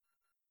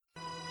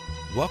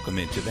Welcome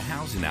into the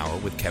Housing Hour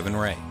with Kevin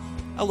Ray,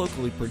 a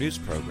locally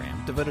produced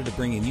program devoted to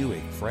bringing you a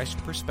fresh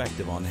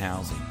perspective on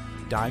housing,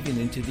 diving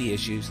into the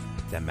issues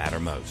that matter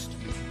most.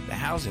 The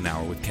Housing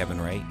Hour with Kevin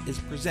Ray is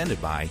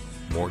presented by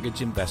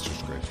Mortgage Investors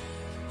Group.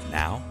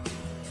 Now,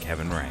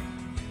 Kevin Ray.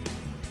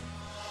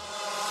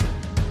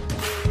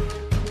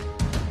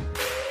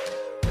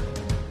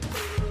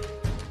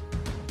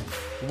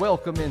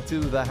 Welcome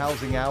into the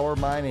Housing Hour.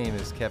 My name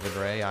is Kevin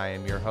Ray. I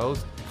am your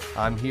host.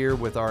 I'm here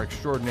with our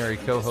extraordinary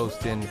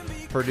co-host and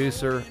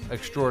producer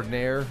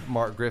extraordinaire,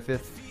 Mark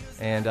Griffith.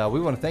 And we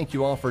want to thank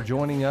you all for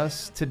joining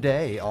us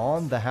today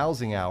on the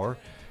Housing Hour.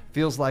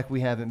 Feels like we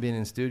haven't been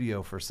in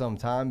studio for some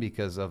time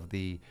because of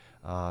the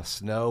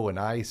snow and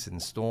ice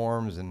and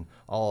storms and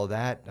all of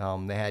that.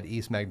 They had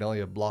East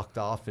Magnolia blocked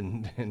off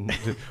and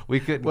we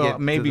couldn't well, get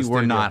maybe to the we're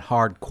studio. not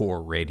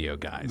hardcore radio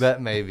guys.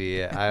 That may be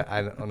it.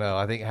 I don't know.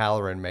 I think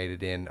Halloran made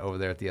it in over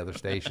there at the other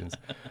stations.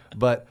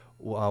 But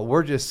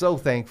we're just so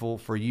thankful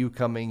for you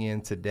coming in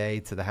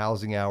today to the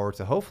Housing Hour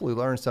to hopefully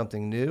learn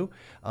something new.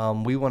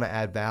 We want to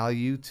add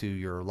value to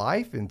your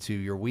life and to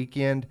your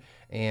weekend,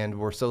 and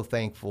we're so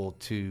thankful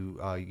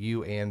to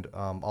you and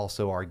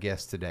also our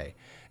guests today.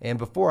 And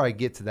before I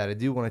get to that, I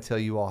do want to tell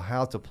you all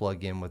how to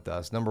plug in with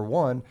us. Number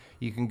one,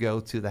 you can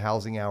go to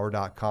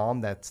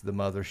thehousinghour.com. That's the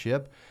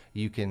mothership.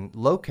 You can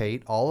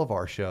locate all of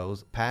our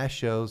shows, past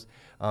shows.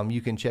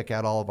 You can check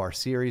out all of our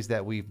series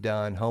that we've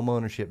done.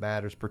 Homeownership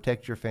Matters,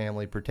 Protect Your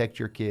Family, Protect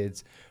Your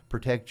Kids,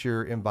 Protect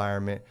Your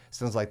Environment.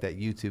 Sounds like that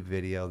YouTube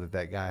video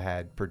that guy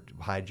had,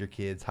 Hide Your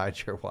Kids,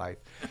 Hide Your Wife.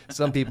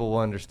 Some people will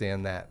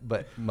understand that,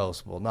 but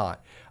most will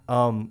not.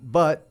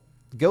 But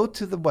go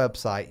to the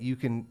website. You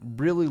can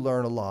really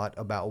learn a lot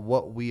about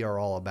what we are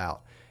all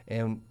about.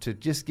 And to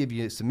just give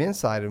you some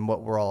insight on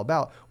what we're all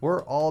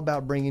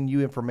about bringing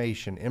you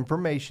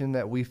information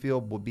that we feel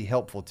will be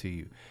helpful to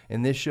you.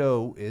 And this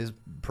show is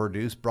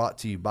brought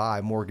to you by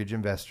Mortgage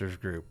Investors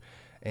Group.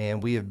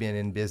 And we have been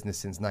in business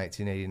since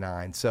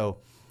 1989. So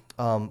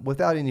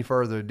without any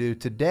further ado,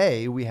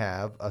 today we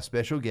have a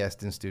special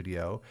guest in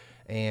studio.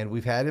 And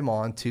we've had him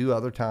on 2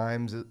 other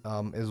times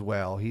as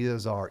well. He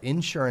is our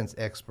insurance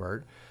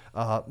expert.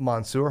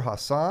 Mansour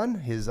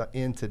Hasan is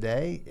in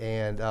today,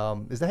 and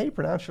is that how you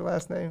pronounce your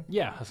last name?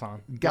 Yeah,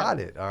 Hasan. Got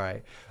it. All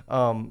right.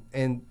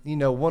 And you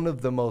know, one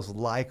of the most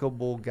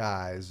likable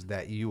guys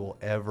that you will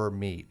ever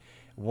meet,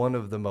 one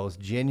of the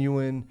most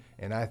genuine,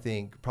 and I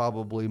think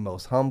probably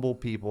most humble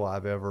people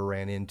I've ever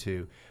ran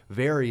into.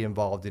 Very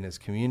involved in his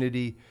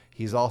community.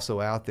 He's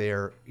also out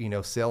there, you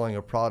know, selling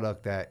a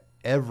product that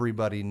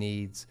everybody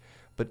needs,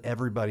 but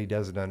everybody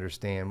doesn't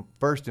understand.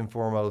 First and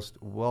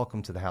foremost,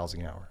 welcome to the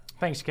Housing Hour.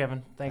 Thanks,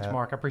 Kevin. Thanks,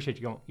 Mark. I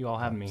appreciate you all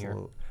having me here.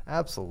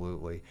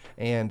 Absolutely.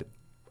 And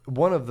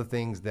one of the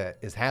things that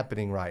is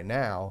happening right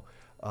now,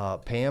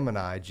 Pam and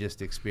I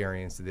just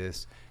experienced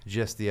this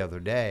just the other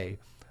day,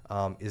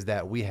 is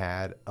that we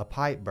had a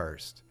pipe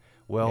burst.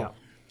 Well,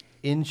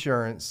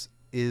 insurance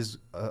is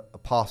a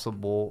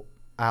possible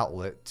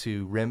outlet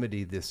to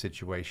remedy this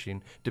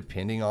situation,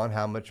 depending on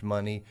how much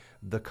money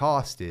the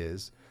cost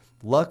is.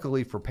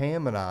 Luckily for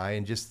Pam and I,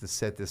 and just to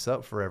set this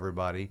up for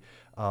everybody,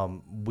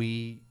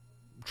 we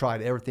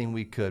tried everything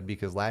we could,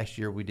 because last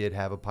year we did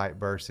have a pipe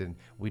burst and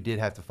we did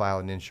have to file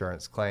an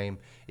insurance claim.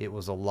 It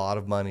was a lot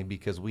of money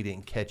because we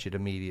didn't catch it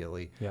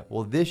immediately. Yep.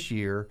 Well, this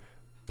year,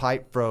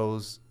 pipe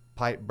froze,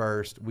 pipe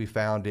burst, we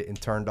found it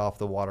and turned off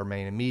the water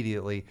main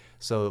immediately,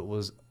 so it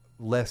was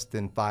less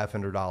than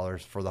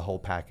 $500 for the whole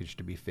package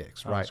to be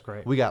fixed. Right? That's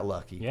great. We got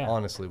lucky. Yeah.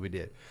 Honestly, we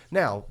did.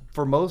 Now,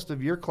 for most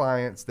of your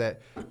clients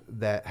that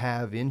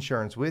have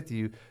insurance with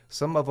you,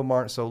 some of them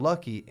aren't so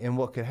lucky, and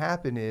what could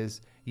happen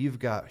is you've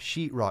got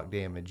sheetrock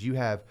damage. You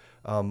have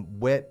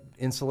wet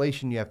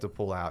insulation you have to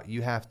pull out.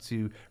 You have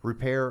to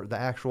repair the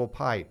actual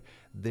pipe.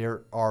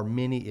 There are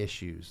many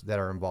issues that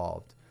are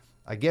involved.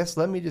 I guess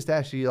let me just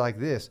ask you like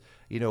this.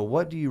 You know,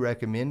 what do you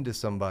recommend to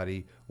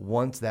somebody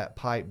once that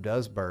pipe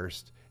does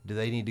burst? Do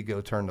they need to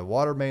go turn the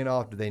water main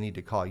off? Do they need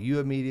to call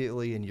you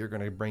immediately and you're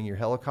going to bring your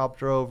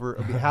helicopter over?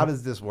 I mean, how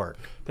does this work?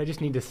 They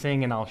just need to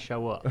sing and I'll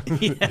show up.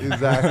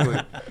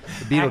 Exactly.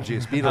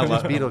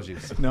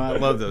 Beetlejuice. No, I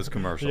love those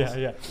commercials.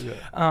 Yeah.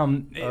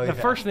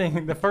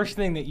 The first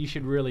thing that you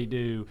should really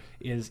do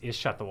is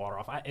shut the water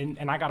off.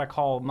 I got a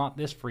call, not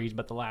this freeze,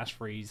 but the last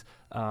freeze.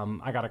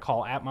 I got a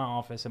call at my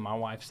office and my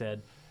wife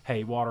said,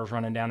 hey, water's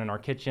running down in our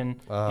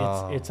kitchen.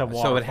 It's a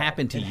water. So it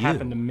happened to you. It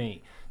happened to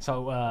me.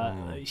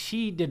 So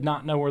she did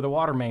not know where the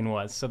water main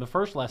was. So the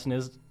first lesson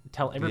is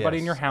tell everybody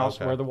in your house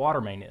where the water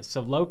main is.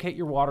 So locate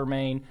your water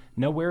main,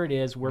 know where it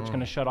is, where it's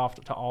going to shut off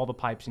to all the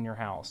pipes in your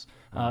house.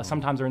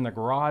 Sometimes they're in the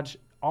garage.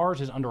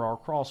 Ours is under our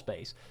crawl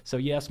space. So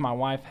yes, my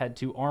wife had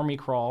to army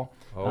crawl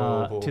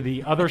to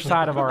the other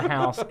side of our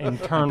house and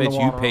turn the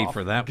water off. Bet you paid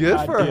for that. Good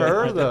for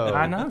her, though.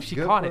 I know. She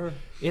caught it.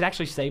 It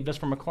actually saved us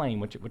from a claim,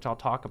 which I'll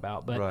talk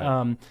about.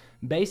 But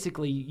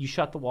basically, you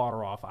shut the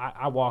water off.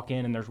 I walk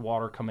in and there's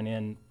water coming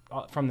in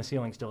from the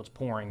ceiling still, it's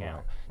pouring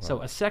out.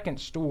 So a second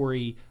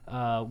story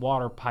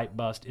water pipe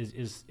bust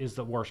is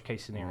the worst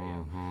case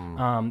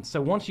scenario.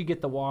 So once you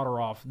get the water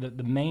off,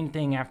 the main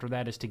thing after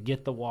that is to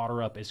get the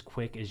water up as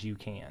quick as you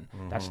can.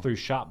 That's through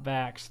shop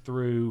vacs,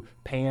 through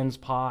pans,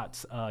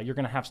 pots. You're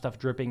going to have stuff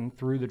dripping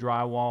through the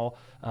drywall.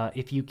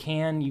 If you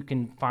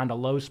can find a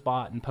low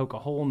spot and poke a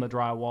hole in the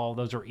drywall.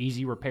 Those are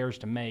easy repairs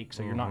to make,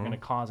 so you're not going to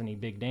cause any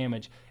big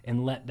damage,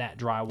 and let that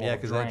drywall drain. Yeah,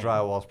 because that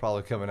drywall's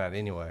probably coming out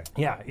anyway.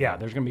 Yeah,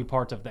 there's going to be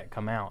parts of that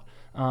come out.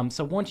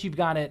 So once you've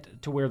got it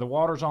to where the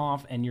water's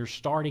off and you're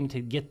starting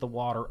to get the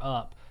water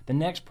up, the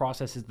next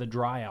process is the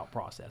dry out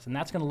process, and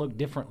that's going to look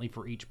differently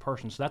for each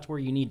person. So that's where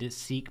you need to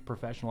seek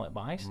professional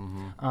advice.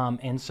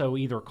 And so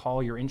either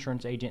call your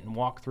insurance agent and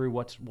walk through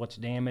what's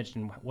damaged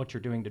and what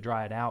you're doing to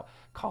dry it out.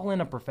 Call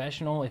in a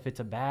professional if it's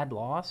a bad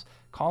loss.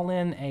 Call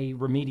in a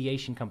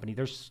remediation company.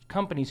 There's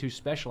companies who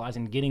specialize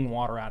in getting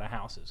water out of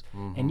houses,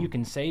 and you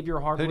can save your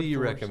hardwood Who do you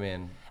floors.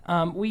 recommend?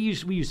 We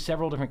use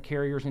several different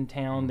carriers in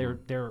town.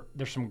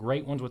 There's some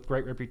great ones with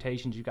great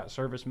reputations. You've got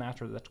Service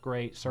Master, that's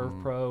great.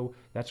 ServPro,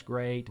 that's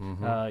great.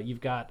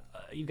 You've got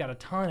a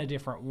ton of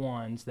different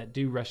ones that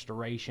do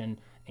restoration,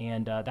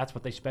 and that's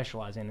what they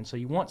specialize in. And so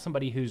you want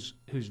somebody who's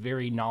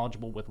very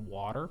knowledgeable with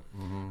water.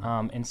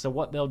 And so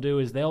what they'll do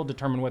is they'll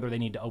determine whether they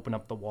need to open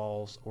up the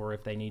walls or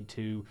if they need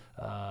to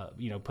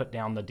put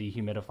down the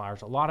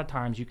dehumidifiers. A lot of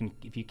times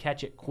if you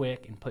catch it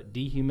quick and put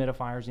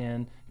dehumidifiers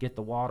in, get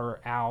the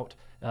water out,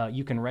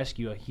 you can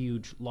rescue a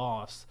huge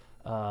loss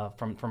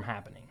from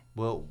happening.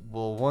 Well,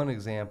 one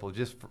example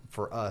just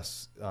for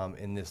us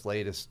in this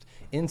latest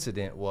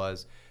incident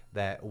was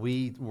that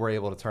we were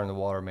able to turn the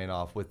water main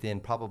off within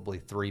probably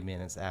 3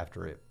 minutes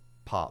after it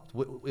popped.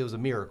 It was a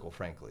miracle,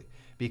 frankly,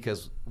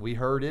 because we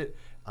heard it.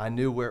 I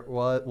knew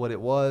what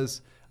it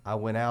was. I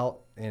went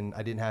out and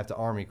I didn't have to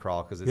army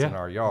crawl because it's in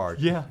our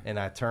yard. Yeah. And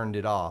I turned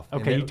it off.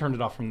 Okay, you turned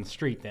it off from the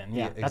street then.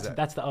 Yeah, exactly.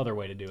 That's the other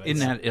way to do it.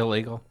 Isn't that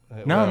illegal?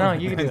 No,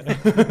 you can do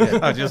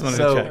it. I just wanted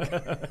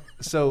to check.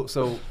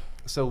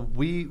 So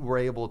we were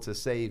able to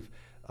save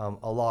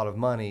a lot of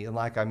money, and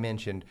like I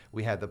mentioned,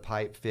 we had the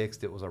pipe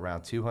fixed. It was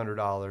around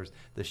 $200.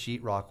 The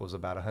sheetrock was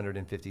about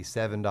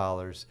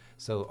 $157.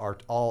 So our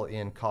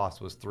all-in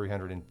cost was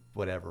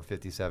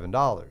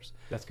 $357.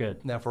 That's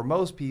good. Now, for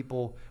most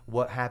people,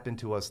 what happened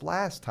to us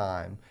last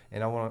time,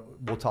 and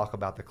we'll talk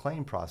about the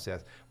claim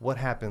process. What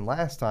happened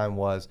last time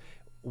was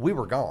we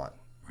were gone.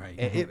 Right.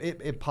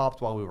 It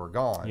popped while we were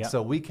gone. Yep.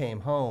 So we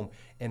came home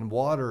and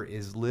water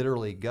is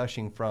literally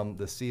gushing from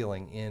the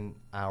ceiling in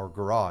our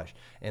garage.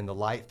 And the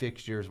light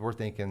fixtures, we're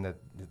thinking that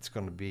it's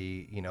going to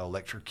be,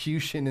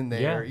 electrocution in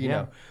there, you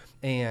know.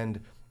 And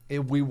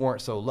we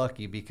weren't so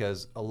lucky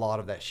because a lot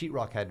of that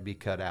sheetrock had to be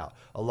cut out.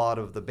 A lot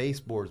of the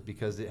baseboards,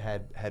 because it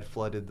had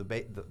flooded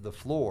the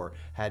floor,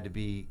 had to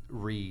be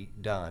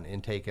redone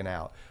and taken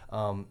out.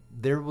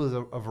 There was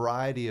a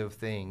variety of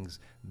things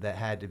that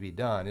had to be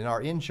done. And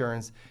our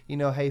insurance,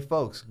 hey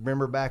folks,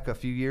 remember back a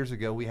few years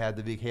ago we had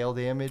the big hail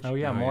damage? Oh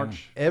yeah,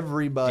 March.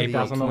 Everybody,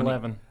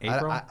 2011.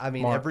 April? March.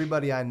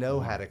 Everybody I know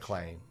had a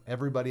claim.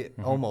 Everybody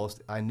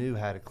almost I knew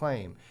had a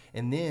claim.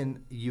 And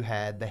then you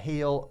had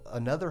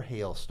another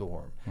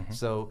hailstorm.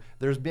 So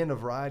there's been a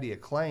variety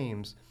of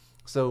claims.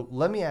 So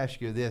let me ask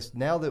you this.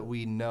 Now that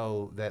we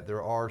know that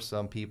there are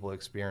some people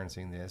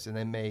experiencing this, and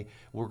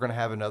we're going to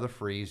have another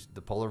freeze.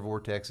 The polar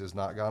vortex has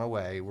not gone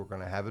away. We're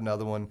going to have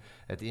another one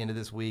at the end of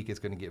this week. It's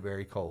going to get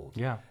very cold.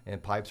 Yeah.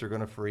 And pipes are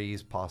going to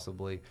freeze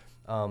possibly.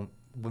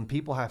 When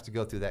people have to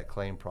go through that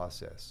claim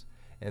process,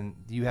 and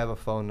you have a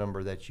phone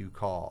number that you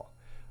call,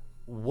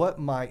 what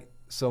might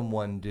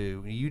someone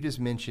do? You just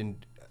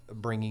mentioned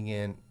bringing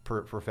in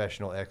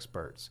professional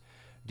experts.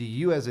 Do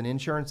you, as an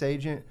insurance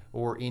agent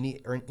or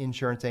any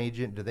insurance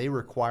agent, do they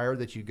require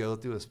that you go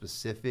through a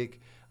specific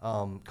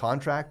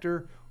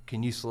contractor?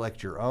 Can you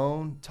select your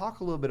own? Talk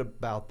a little bit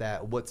about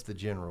that. What's the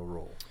general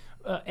rule?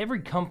 Every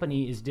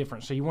company is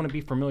different, so you want to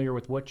be familiar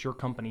with what your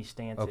company's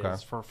stance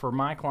is. For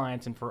my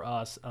clients and for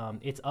us,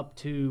 it's up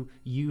to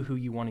you who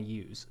you want to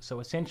use. So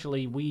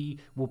essentially, we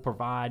will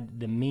provide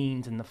the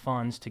means and the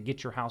funds to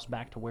get your house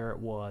back to where it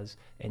was,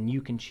 and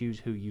you can choose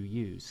who you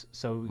use.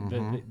 So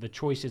the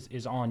choice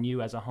is on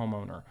you as a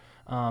homeowner.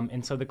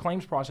 And so the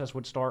claims process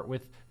would start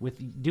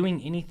with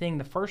doing anything.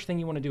 The first thing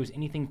you want to do is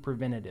anything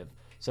preventative.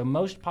 So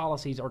most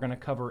policies are going to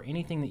cover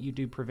anything that you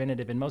do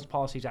preventative, and most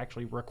policies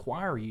actually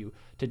require you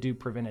to do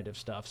preventative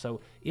stuff.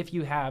 So if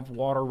you have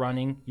water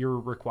running, you're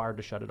required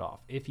to shut it off.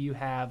 If you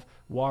have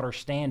water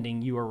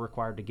standing, you are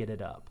required to get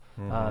it up.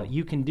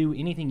 You can do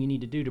anything you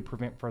need to do to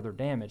prevent further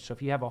damage. So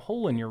if you have a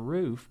hole in your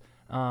roof,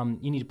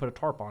 you need to put a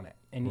tarp on it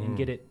and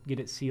get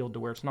it sealed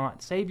to where it's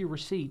not. Save your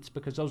receipts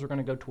because those are going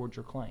to go towards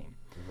your claim.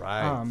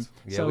 Right.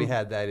 So we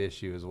had that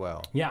issue as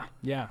well. Yeah.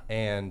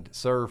 And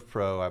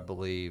ServPro, I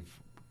believe,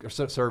 or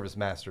Service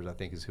Masters, I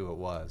think is who it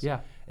was.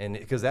 Yeah. And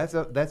because that's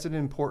an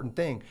important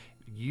thing.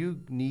 you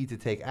need to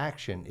take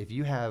action. If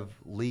you have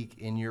leak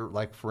in your,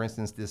 like for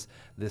instance, this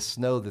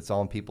snow that's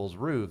on people's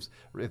roofs,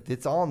 if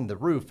it's on the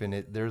roof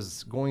and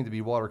there's going to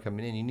be water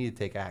coming in, you need to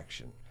take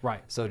action.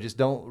 Right. So just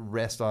don't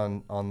rest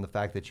on the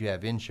fact that you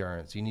have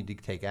insurance. You need to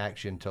take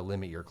action to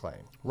limit your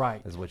claim.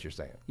 Right. Is what you're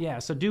saying. Yeah.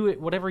 So do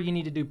it, whatever you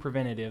need to do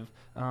preventative.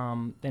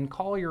 Then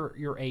call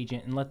your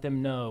agent and let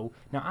them know.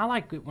 Now, I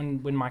like it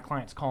when my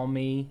clients call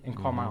me and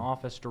call my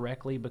office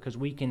directly, because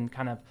we can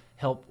kind of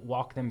help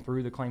walk them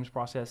through the claims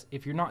process.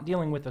 If you're not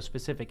dealing with a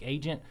specific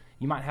agent,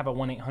 you might have a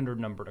 1-800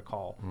 number to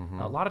call.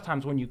 A lot of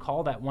times when you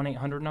call that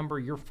 1-800 number,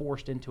 you're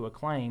forced into a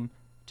claim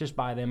just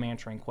by them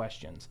answering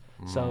questions.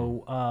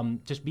 So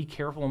just be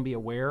careful and be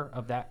aware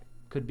of that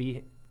could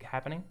be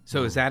happening.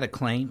 So is that a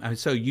claim?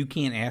 So you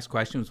can't ask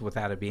questions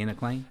without it being a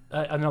claim?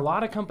 And a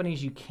lot of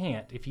companies you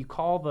can't. If you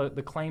call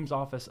the claims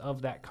office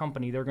of that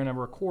company, they're going to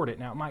record it.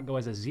 Now, it might go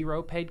as a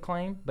zero paid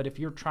claim, but if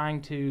you're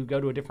trying to go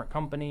to a different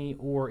company,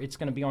 or it's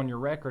going to be on your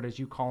record as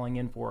you calling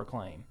in for a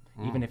claim,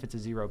 even if it's a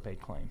zero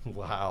paid claim.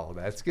 Wow,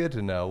 that's good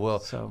to know.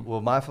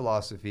 Well, my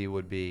philosophy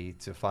would be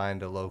to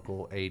find a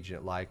local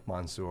agent like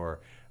Mansour.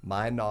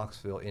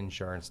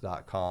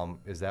 MyKnoxvilleInsurance.com,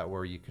 is that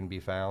where you can be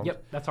found?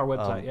 Yep, that's our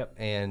website. Yep.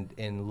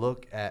 And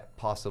look at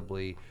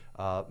possibly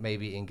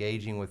maybe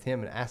engaging with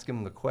him and ask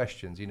him the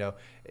questions. You know,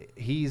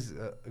 he's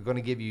going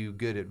to give you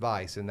good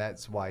advice, and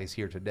that's why he's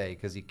here today,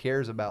 because he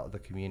cares about the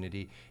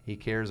community. He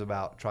cares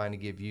about trying to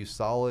give you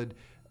solid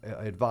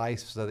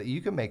advice so that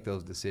you can make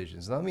those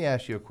decisions. Now, let me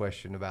ask you a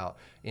question about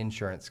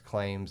insurance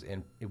claims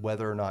and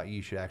whether or not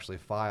you should actually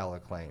file a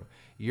claim.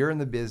 You're in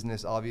the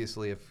business,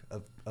 obviously,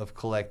 of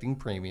collecting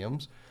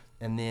premiums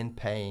and then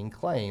paying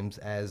claims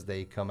as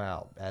they come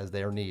out, as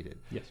they're needed.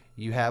 Yes.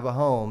 You have a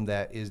home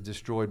that is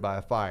destroyed by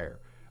a fire.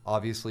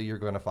 Obviously, you're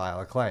going to file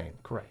a claim.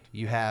 Correct.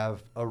 You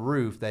have a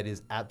roof that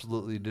is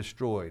absolutely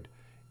destroyed.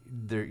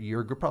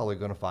 You're probably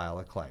going to file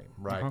a claim,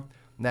 right?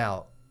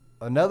 Now,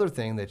 another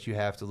thing that you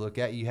have to look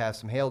at, you have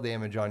some hail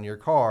damage on your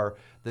car.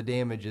 The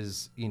damage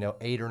is,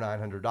 $800 or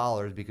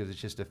 $900 because it's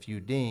just a few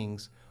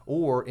dings.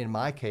 Or in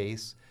my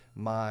case,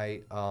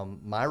 my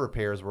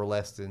repairs were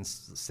less than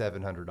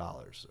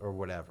 $700 or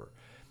whatever.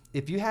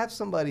 If you have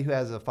somebody who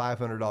has a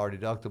 $500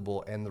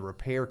 deductible and the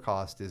repair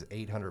cost is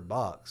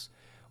 $800,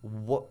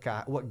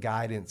 what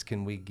guidance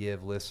can we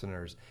give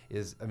listeners?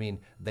 Maybe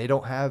they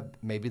don't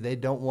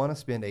want to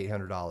spend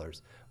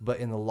 $800, but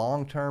in the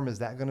long term, is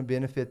that going to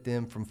benefit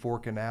them from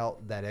forking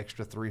out that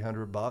extra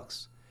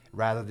 $300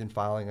 rather than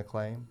filing a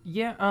claim?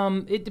 Yeah,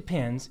 it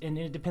depends, and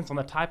it depends on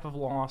the type of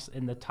loss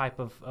and the type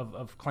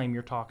of claim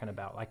you're talking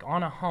about. Like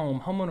on a home,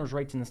 homeowners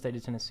rates in the state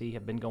of Tennessee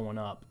have been going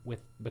up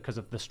because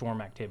of the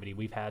storm activity.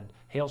 We've had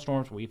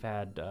hailstorms, we've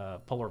had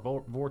polar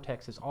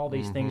vortexes, all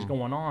these things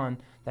going on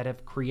that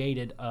have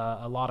created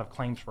a lot of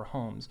claims for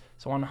homes.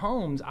 So on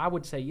homes, I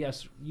would say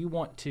yes, you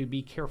want to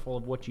be careful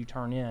of what you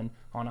turn in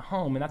on a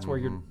home, and that's where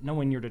you're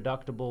knowing your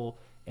deductible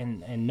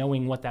and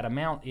knowing what that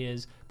amount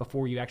is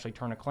before you actually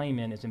turn a claim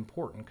in is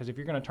important. Because if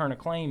you're going to turn a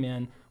claim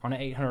in on an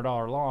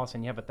 $800 loss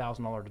and you have a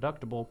 $1,000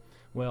 deductible,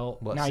 well,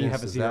 now you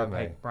have a zero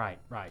paid. Right.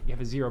 You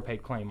have a zero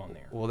paid claim on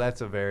there. Well,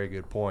 that's a very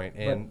good point,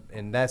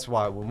 and that's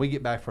why when we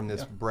get back from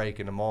this break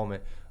in a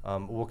moment,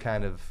 we'll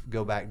kind of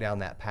go back down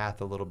that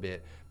path a little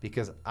bit,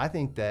 because I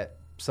think that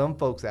some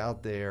folks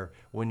out there,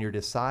 when you're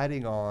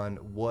deciding on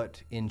what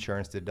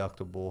insurance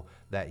deductible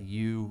that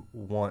you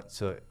want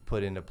to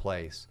put into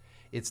place,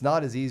 it's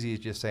not as easy as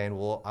just saying,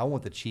 well, I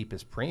want the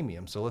cheapest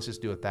premium, so let's just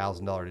do a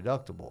 $1,000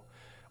 deductible.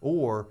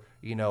 Or,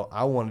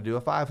 I want to do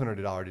a $500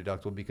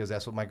 deductible because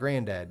that's what my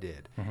granddad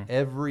did.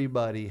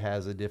 Everybody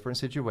has a different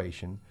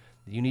situation.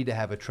 You need to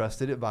have a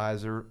trusted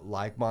advisor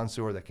like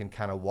Mansour that can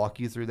kind of walk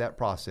you through that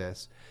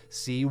process,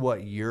 see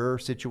what your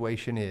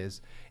situation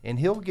is, and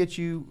he'll get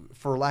you,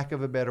 for lack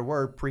of a better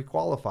word,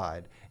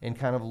 pre-qualified and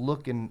kind of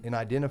look and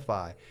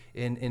identify.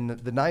 And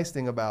the nice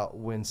thing about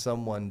when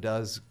someone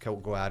does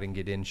go out and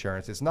get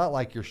insurance, it's not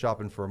like you're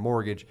shopping for a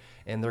mortgage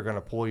and they're going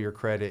to pull your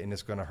credit and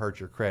it's going to hurt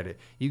your credit.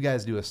 You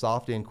guys do a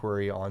soft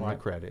inquiry on your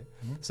credit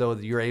so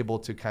that you're able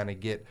to kind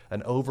of get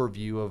an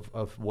overview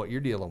of what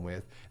you're dealing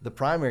with. The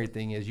primary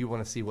thing is you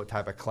want to see what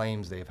type of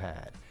claims they've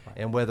had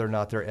and whether or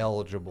not they're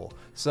eligible.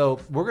 So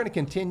we're going to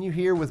continue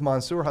here with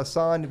Mansour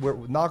Hasan. We're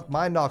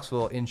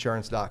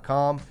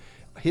MyKnoxvilleInsurance.com.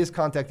 His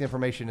contact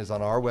information is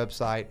on our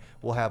website.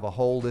 We'll have a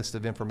whole list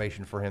of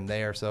information for him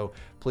there. So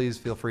please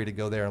feel free to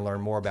go there and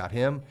learn more about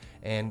him.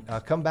 And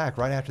come back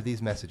right after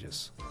these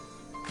messages.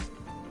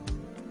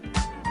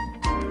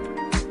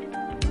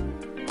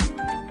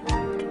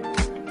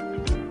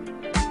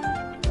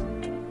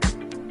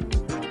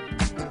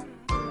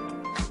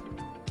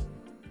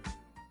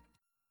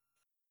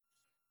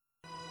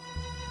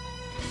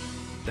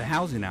 The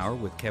Housing Hour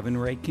with Kevin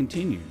Ray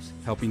continues,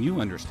 helping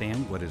you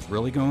understand what is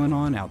really going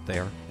on out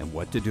there and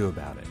what to do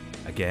about it.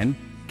 Again,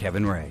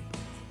 Kevin Ray.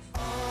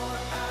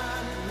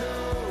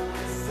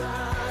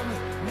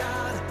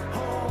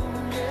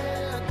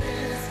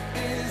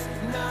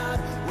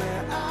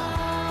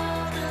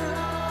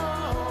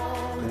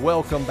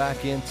 Welcome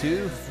back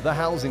into the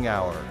Housing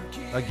Hour.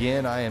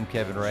 Again, I am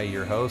Kevin Ray,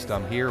 your host.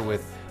 I'm here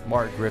with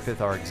Mark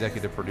Griffith, our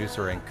executive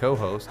producer and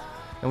co-host.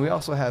 And we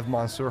also have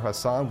Mansour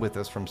Hasan with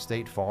us from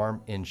State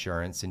Farm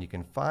Insurance, and you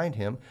can find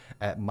him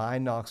at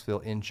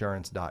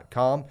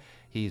myknoxvilleinsurance.com.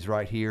 He's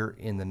right here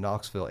in the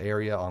Knoxville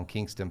area on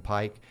Kingston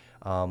Pike.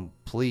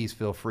 Please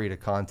feel free to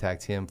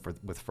contact him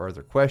with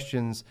further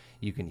questions.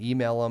 You can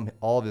email him.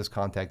 All of his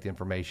contact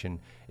information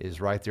is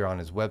right there on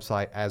his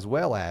website, as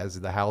well as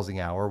the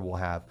Housing Hour will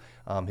have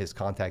his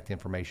contact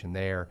information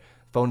there.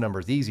 Phone number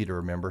is easy to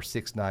remember,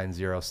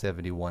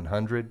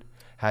 690-7100.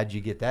 How'd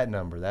you get that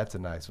number? That's a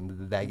nice one.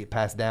 Did that get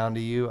passed down to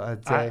you,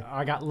 I'd say?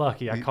 I got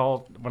lucky.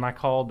 When I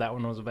called, that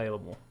one was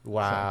available.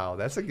 Wow,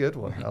 that's a good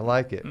one. I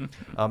like it.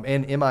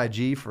 And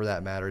MIG, for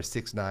that matter, is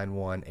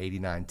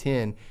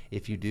 691-8910.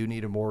 If you do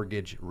need a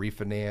mortgage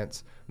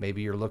refinance,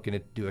 maybe you're looking to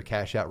do a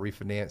cash-out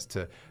refinance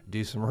to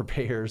do some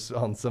repairs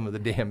on some of the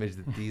damage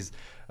that these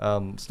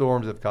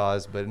storms have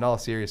caused. But in all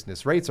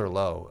seriousness, rates are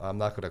low. I'm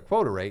not going to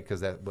quote a rate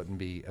because that wouldn't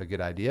be a good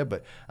idea.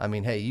 But, I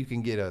mean, hey, you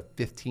can get a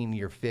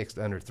 15-year fixed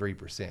under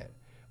 3%.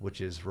 Which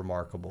is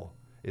remarkable.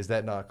 Is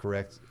that not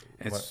correct?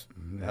 That's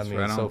I mean,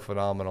 right it's so on.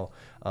 phenomenal.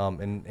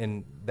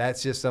 And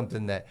that's just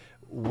something that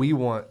we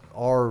want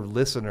our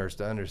listeners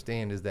to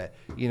understand is that,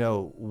 you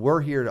know,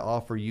 we're here to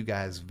offer you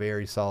guys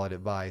very solid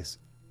advice.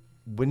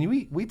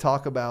 When we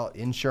talk about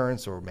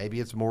insurance or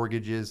maybe it's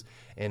mortgages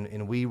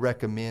and we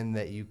recommend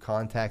that you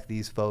contact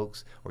these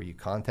folks or you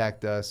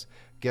contact us,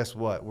 guess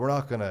what? We're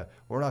not gonna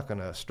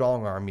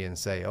strong arm you and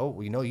say, oh,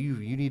 we know you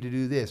need to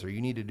do this or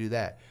you need to do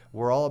that.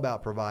 We're all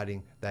about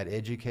providing that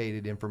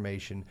educated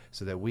information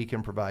so that we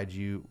can provide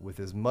you with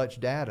as much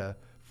data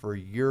for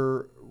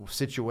your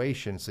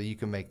situation so you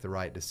can make the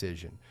right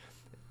decision.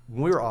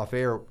 When we were off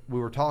air, we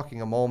were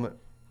talking a moment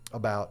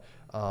about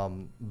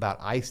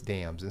ice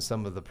dams and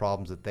some of the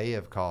problems that they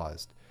have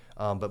caused.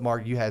 But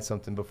Mark, you had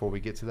something before we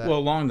get to that? Well,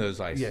 along those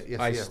Let's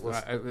go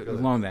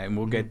along that, and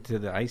we'll get to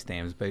the ice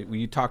dams. But when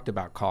you talked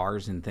about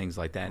cars and things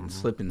like that, and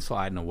slip and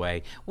sliding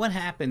away, what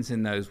happens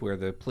in those where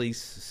the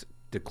police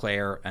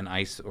declare an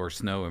ice or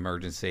snow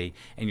emergency,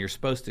 and you're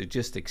supposed to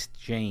just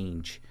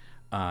exchange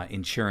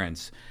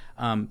insurance,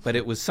 but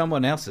it was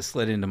someone else that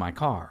slid into my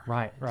car.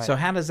 Right. So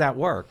how does that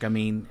work? I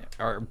mean,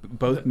 are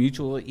both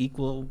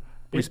equal?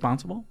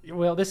 Responsible?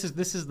 Well, this is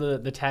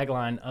the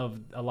tagline of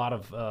a lot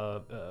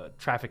of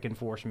traffic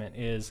enforcement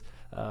is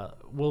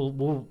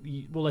we'll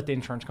let the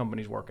insurance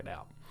companies work it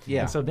out.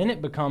 Yeah. And so then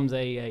it becomes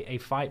a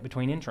fight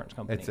between insurance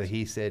companies. It's a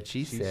he said,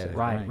 she said.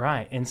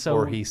 Right. And so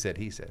or he said,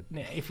 he said.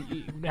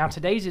 Now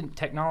today's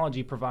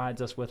technology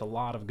provides us with a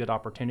lot of good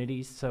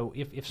opportunities. So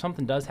if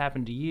something does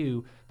happen to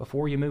you,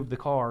 before you move the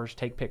cars,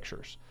 take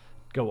pictures.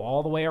 Go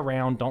all the way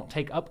around. Don't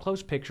take up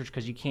close pictures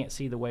because you can't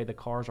see the way the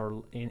cars are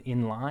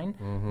in line.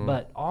 Mm-hmm.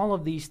 But all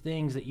of these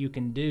things that you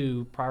can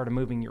do prior to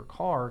moving your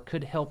car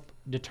could help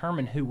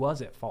determine who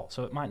was at fault.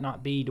 So it might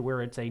not be to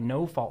where it's a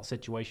no-fault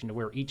situation to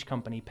where each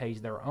company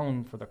pays their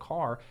own for the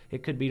car.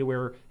 It could be to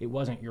where it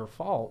wasn't your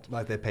fault.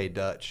 Like they pay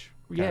Dutch.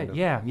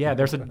 Yeah.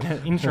 There's an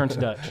insurance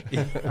Dutch.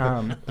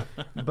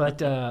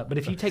 But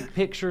if you take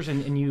pictures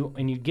and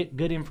you get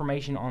good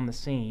information on the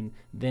scene,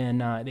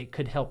 then it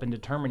could help in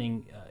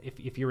determining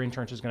if your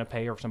insurance is going to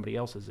pay or if somebody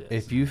else's is.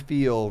 If you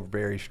feel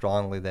very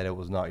strongly that it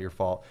was not your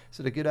fault, is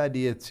it a good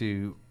idea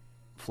to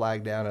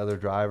flag down other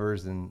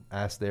drivers and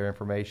ask their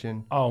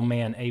information? Oh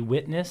man, a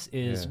witness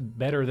is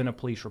better than a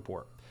police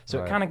report. So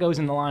Right. It kind of goes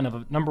in the line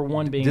of number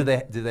one being. Do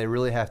they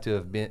really have to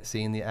have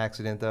seen the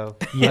accident though?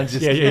 Yes,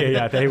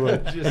 yeah, they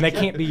would, and they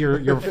can't be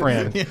your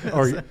friend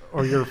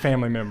or your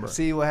family member.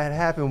 See, what had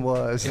happened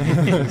was.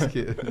 Just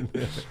kidding.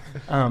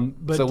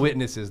 But so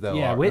witnesses though,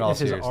 yeah, are,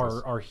 witnesses in all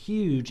seriousness. are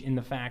huge in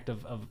the fact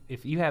of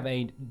if you have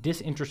a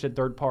disinterested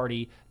third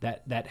party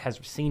that has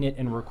seen it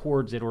and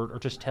records it or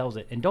just tells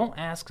it, and don't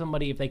ask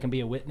somebody if they can be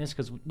a witness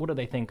because what do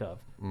they think of?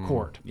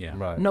 Court. Yeah.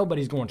 Right.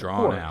 Nobody's going to Drawn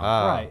court. out.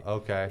 Right.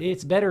 Okay.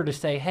 It's better to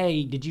say,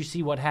 hey, did you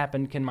see what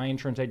happened? Can my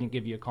insurance agent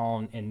give you a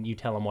call and you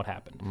tell them what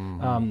happened?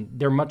 Mm-hmm.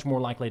 They're much more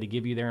likely to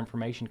give you their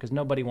information because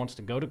nobody wants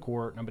to go to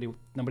court.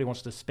 Nobody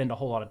wants to spend a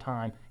whole lot of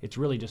time. It's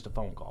really just a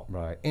phone call.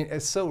 Right. And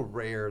it's so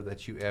rare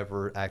that you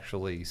ever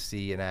actually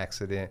see an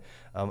accident.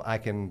 I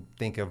can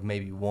think of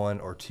maybe 1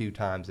 or 2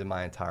 times in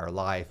my entire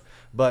life.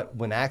 But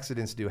when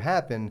accidents do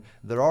happen,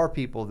 there are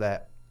people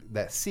that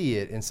see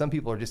it, and some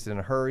people are just in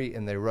a hurry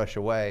and they rush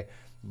away.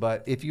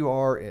 But if you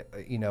are,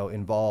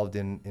 involved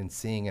in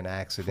seeing an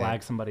accident,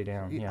 Flag somebody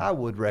down. Yeah. I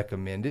would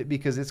recommend it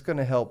because it's going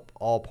to help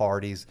all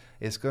parties.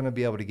 It's going to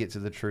be able to get to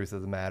the truth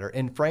of the matter.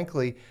 And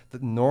frankly,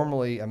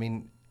 normally,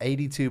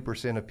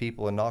 82% of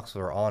people in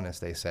Knoxville are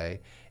honest, they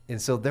say.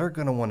 And so they're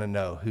going to want to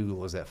know who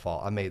was at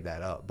fault. I made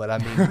that up. But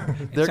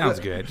Sounds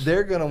good.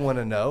 They're going to want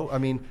to know. I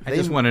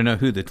just want to know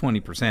who the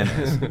 20%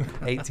 is.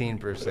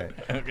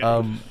 18%.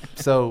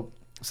 Okay.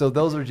 So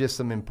those are just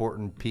some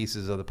important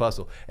pieces of the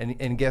puzzle.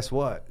 And guess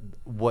what?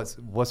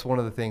 What's one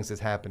of the things that's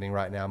happening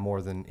right now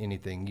more than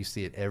anything? You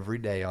see it every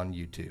day on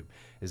YouTube,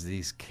 is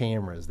these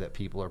cameras that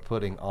people are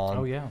putting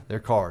on their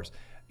cars.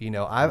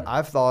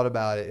 I've thought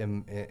about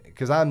it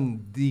because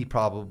I'm the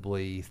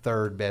probably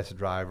third best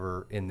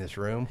driver in this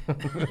room,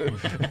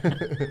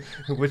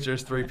 which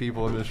there's 3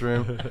 people in this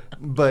room,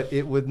 but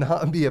it would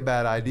not be a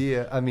bad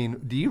idea. I mean,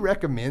 do you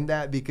recommend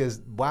that? Because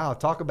wow,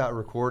 talk about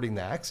recording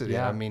the accident.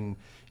 Yeah. I mean,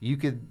 you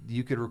could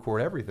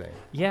record everything.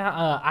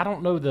 Yeah, I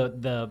don't know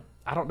the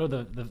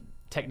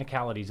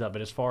technicalities of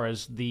it as far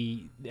as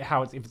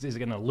how if it's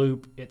going to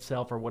loop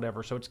itself or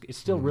whatever. So it's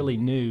still really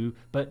new.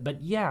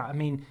 But yeah, I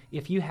mean,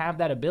 if you have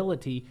that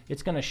ability,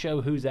 it's going to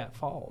show who's at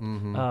fault.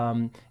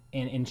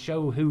 And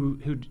show who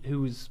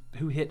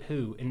hit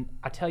who. And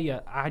I tell you,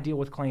 I deal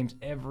with claims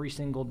every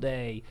single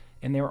day,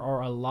 and there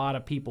are a lot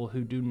of people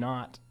who do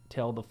not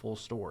tell the full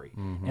story.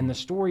 And the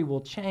story will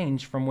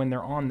change from when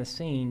they're on the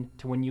scene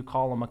to when you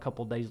call them a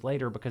couple days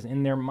later, because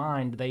in their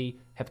mind they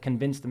have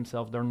convinced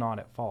themselves they're not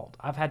at fault.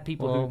 I've had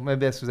people maybe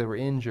that's because they were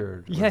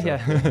injured.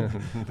 Yeah.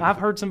 I've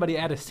heard somebody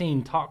at a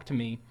scene talk to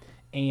me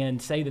and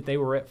say that they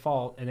were at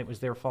fault and it was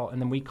their fault,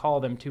 and then we call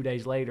them 2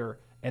 days later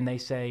and they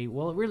say,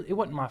 well, it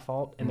wasn't my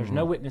fault, and there's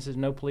no witnesses,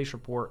 no police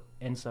report,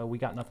 and so we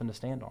got nothing to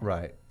stand on.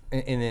 Right.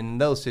 And in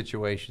those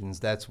situations,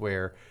 that's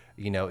where,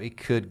 it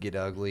could get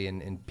ugly,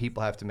 and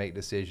people have to make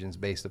decisions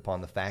based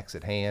upon the facts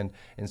at hand.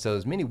 And so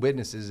as many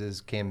witnesses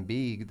as can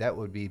be, that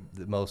would be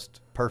the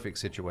most perfect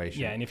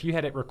situation. Yeah, and if you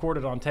had it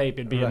recorded on tape,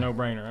 it'd be a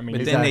no-brainer. I mean,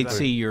 but then they'd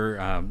see your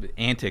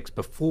antics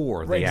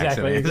before the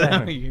accident.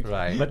 Exactly.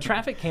 Right. But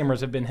traffic cameras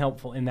have been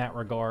helpful in that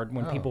regard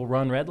when people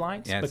run red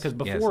lights, because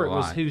before it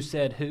was who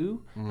said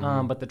who,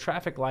 but the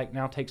traffic light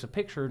now takes a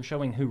picture and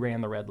showing who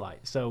ran the red light.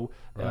 So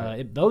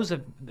those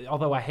have,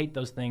 although I hate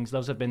those things,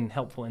 those have been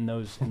helpful in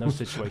those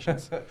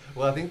situations.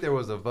 Well, I think there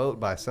was a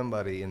vote by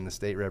somebody in the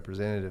state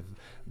representative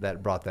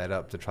that brought that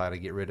up to try to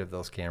get rid of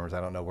those cameras.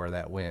 I don't know where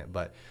that went,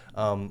 but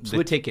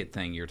the ticket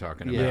thing you're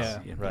talking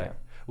about. Yeah, right.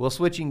 Well,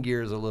 switching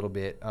gears a little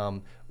bit,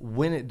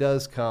 when it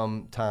does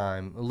come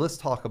time, let's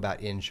talk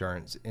about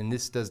insurance. And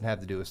this doesn't have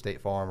to do with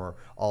State Farm or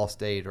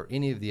Allstate or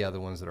any of the other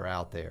ones that are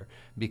out there,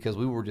 because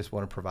we just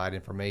want to provide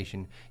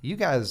information. You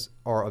guys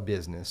are a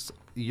business.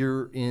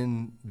 You're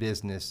in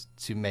business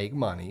to make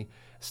money.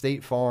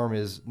 State Farm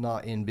is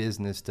not in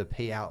business to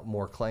pay out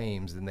more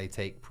claims than they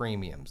take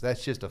premiums.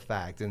 That's just a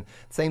fact. And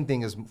same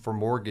thing as for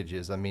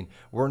mortgages. I mean,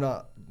 we're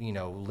not,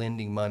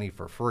 lending money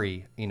for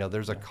free.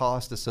 There's a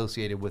cost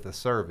associated with a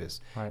service.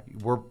 Right.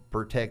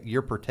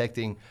 You're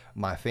protecting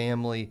my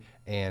family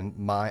and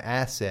my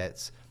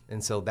assets,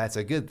 and so that's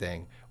a good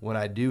thing. When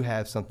I do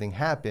have something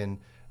happen,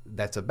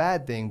 that's a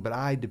bad thing, but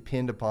I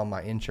depend upon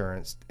my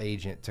insurance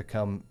agent to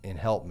come and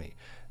help me.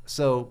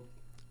 So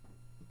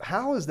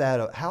how is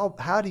that?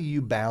 How do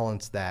you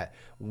balance that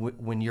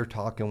when you're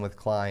talking with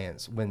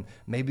clients when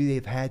maybe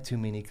they've had too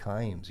many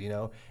claims,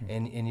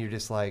 and you're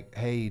just like,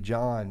 hey,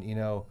 John,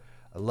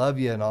 I love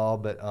you and all,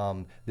 but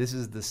this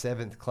is the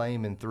 7th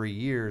claim in 3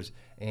 years,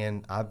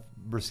 and I've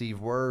received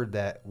word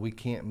that we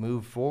can't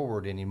move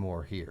forward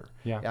anymore here.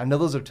 Yeah. I know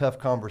those are tough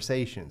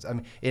conversations. I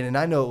mean, and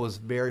I know it was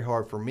very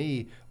hard for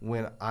me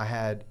when I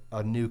had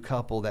a new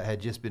couple that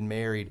had just been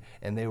married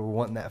and they were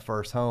wanting that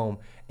first home,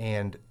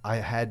 and I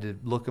had to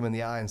look them in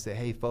the eye and say,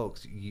 hey,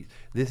 folks,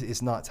 this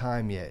is not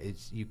time yet.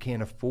 You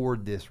can't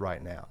afford this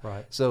right now.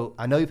 Right. So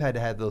I know you've had to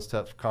have those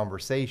tough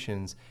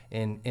conversations,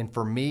 and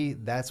for me,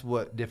 that's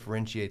what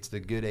differentiates the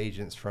good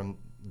agents from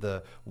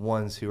the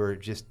ones who are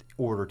just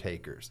order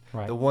takers.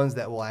 Right. The ones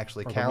that will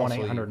actually counsel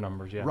you. 1-800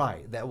 numbers, yeah.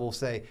 Right. That will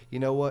say, you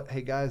know what,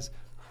 hey guys,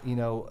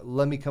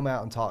 let me come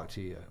out and talk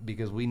to you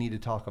because we need to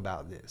talk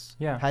about this.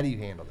 Yeah. How do you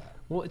handle that?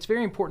 Well, it's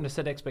very important to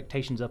set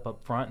expectations up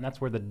front, and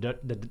that's where the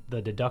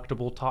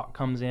deductible talk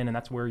comes in, and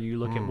that's where you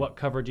look at what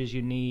coverages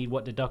you need,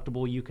 what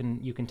deductible you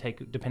can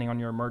take depending on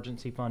your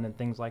emergency fund and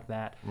things like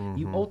that.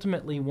 You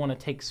ultimately want to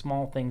take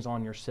small things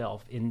on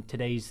yourself in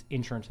today's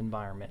insurance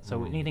environment.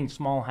 So anything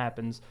small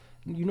happens,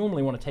 you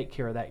normally want to take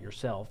care of that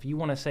yourself. You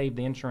want to save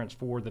the insurance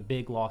for the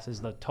big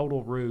losses, the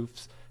total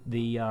roofs,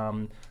 the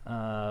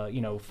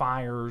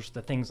fires,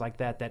 the things like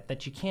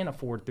that you can't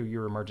afford through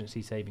your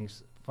emergency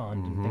savings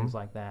fund and things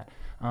like that.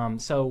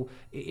 So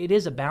it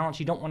is a balance.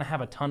 You don't want to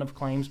have a ton of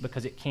claims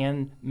because it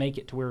can make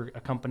it to where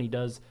a company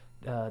does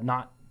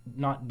not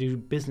do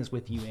business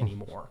with you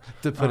anymore.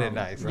 To put it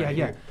nice. Right?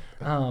 Yeah.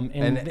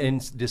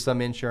 And do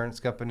some insurance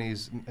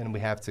companies, and we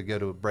have to go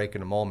to a break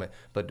in a moment,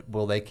 but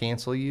will they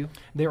cancel you?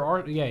 There are,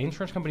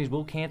 insurance companies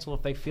will cancel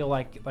if they feel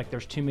like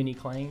there's too many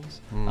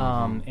claims,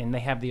 and they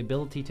have the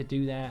ability to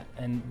do that.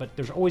 But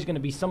there's always going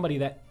to be somebody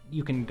that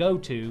you can go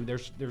to.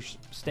 There's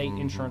state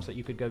insurance that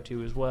you could go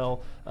to as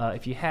well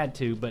if you had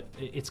to, but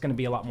it's going to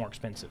be a lot more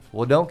expensive.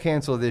 Well, don't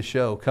cancel this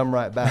show. Come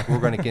right back. We're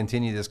going to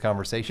continue this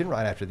conversation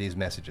right after these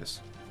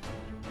messages.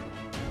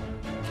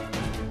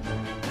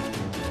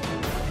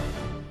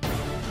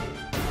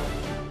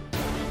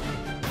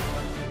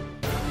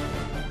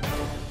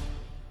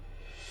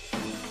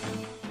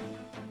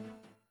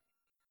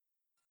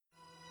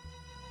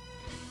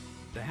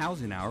 The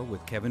Housing Hour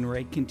with Kevin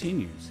Ray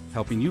continues,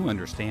 helping you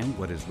understand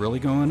what is really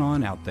going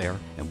on out there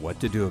and what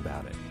to do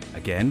about it.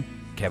 Again,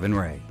 Kevin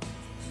Ray.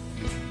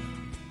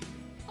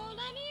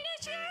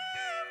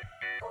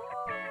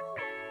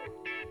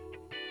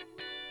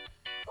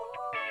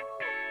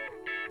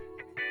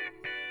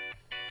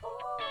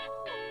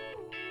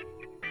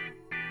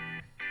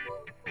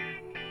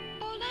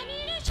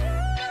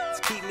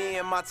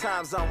 in my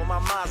time zone when my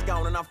mind's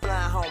gone and I'm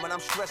flying home and I'm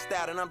stressed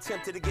out and I'm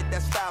tempted to get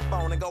that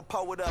styrofoam and go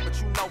pull it up, but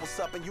you know what's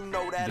up and you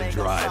know that The ain't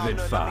Drive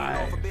no at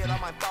Five.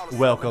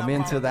 Welcome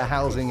into the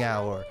Housing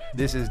Hour.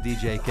 This is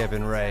DJ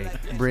Kevin Ray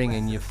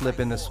bringing you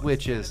flipping the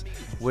switches.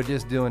 We're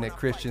just doing it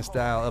Christian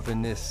style up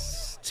in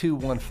this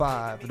 215.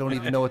 I don't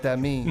even know what that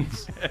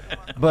means.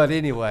 But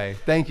anyway,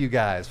 thank you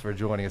guys for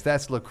joining us.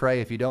 That's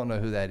Lecrae. If you don't know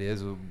who that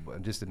is,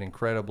 just an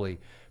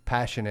incredibly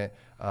passionate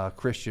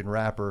Christian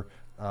rapper.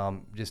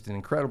 Just an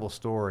incredible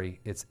story.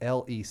 It's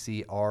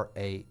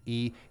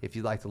Lecrae. If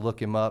you'd like to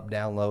look him up,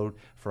 download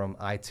from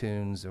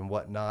iTunes and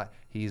whatnot.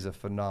 He's a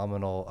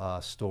phenomenal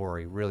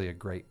story. Really a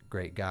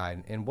great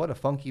guy. And what a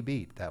funky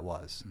beat that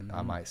was,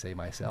 I might say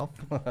myself.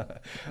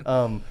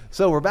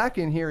 So we're back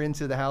in here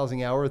into the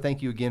Housing Hour.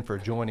 Thank you again for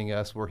joining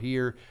us. We're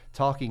here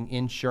talking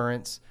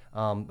insurance,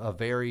 a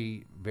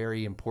very,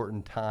 very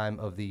important time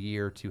of the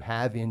year to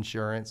have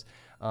insurance.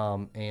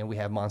 And we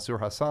have Mansour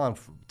Hasan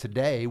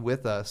today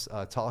with us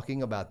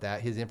talking about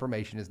that. His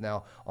information is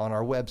now on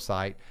our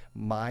website,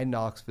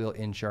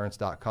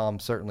 myknoxvilleinsurance.com.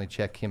 Certainly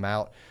check him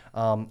out.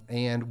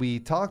 And we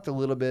talked a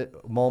little bit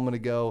a moment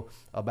ago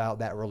about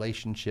that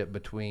relationship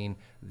between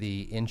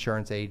the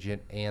insurance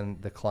agent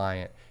and the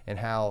client and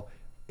how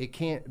it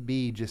can't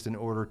be just an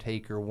order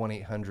taker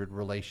 1-800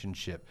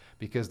 relationship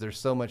because there's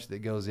so much that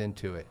goes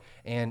into it.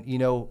 And, you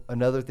know,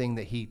 another thing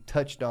that he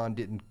touched on,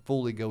 didn't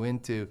fully go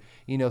into,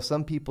 you know,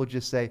 some people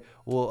just say,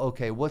 well,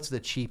 okay, what's the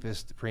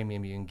cheapest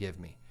premium you can give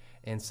me?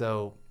 And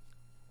so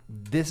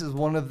this is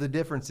one of the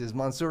differences.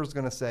 Mansour is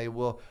going to say,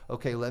 well,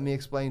 okay, let me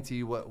explain to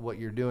you what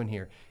you're doing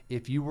here.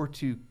 If you were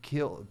to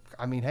kill,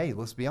 I mean, hey,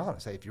 let's be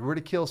honest. Hey, if you were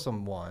to kill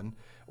someone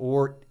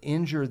or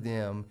injure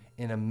them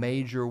in a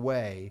major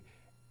way,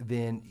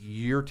 then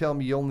you're telling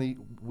me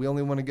we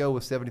only want to go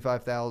with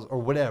 75,000 or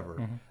whatever.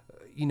 Mm-hmm.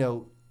 You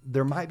know,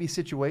 there might be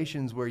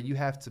situations where you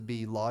have to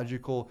be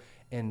logical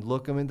and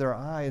look them in their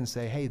eye and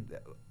say, hey,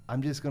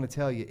 I'm just going to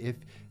tell you, if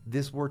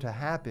this were to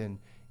happen,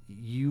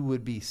 you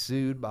would be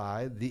sued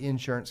by the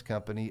insurance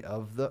company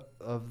of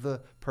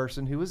the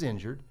person who was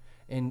injured,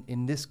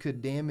 and this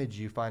could damage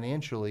you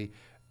financially.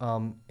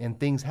 And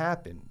things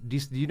happen. Do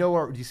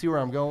you see where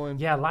I'm going?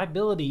 Yeah,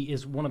 liability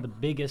is one of the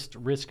biggest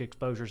risk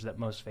exposures that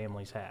most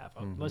families have.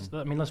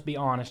 Mm-hmm. Let's be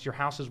honest. Your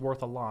house is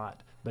worth a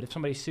lot, but if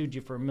somebody sued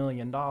you for $1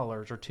 million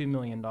or $2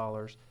 million,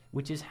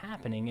 which is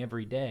happening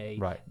every day,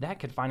 right, that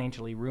could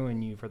financially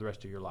ruin you for the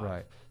rest of your life.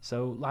 Right.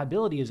 So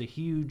liability is a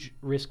huge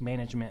risk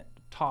management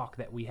talk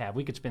that we have.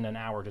 We could spend an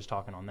hour just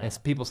talking on that. And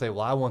people say,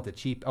 well, I want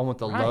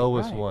the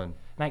lowest one.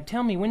 Like,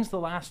 tell me, when's the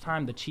last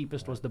time the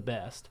cheapest was the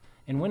best?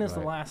 And when is the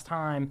last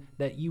time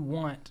that you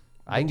want...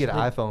 I can get an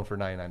iPhone for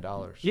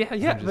 $99. Yeah. I'm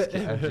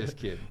just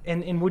kidding.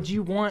 And would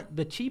you want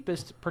the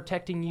cheapest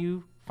protecting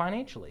you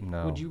financially?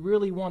 No. Would you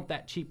really want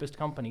that cheapest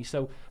company?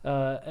 So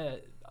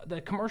the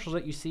commercials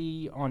that you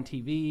see on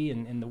TV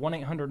and the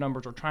 1-800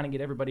 numbers are trying to get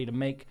everybody to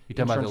make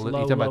insurance low. You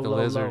talking about the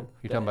lizard?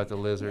 You're talking about the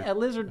lizard? Yeah,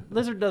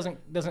 lizard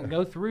doesn't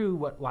go through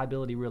what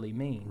liability really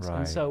means. Right.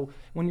 And so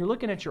when you're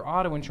looking at your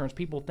auto insurance,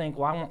 people think,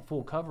 well, I want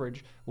full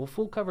coverage. Well,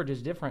 full coverage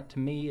is different to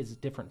me, is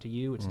different to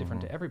you, it's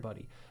different to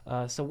everybody.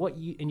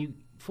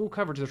 Full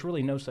coverage, there's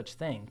really no such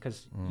thing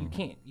because you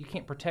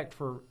can't protect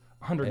for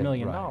 $100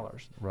 million.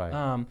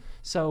 Right.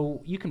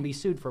 So you can be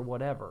sued for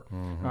whatever.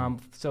 Mm-hmm.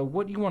 So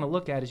what you want to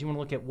look at is you want to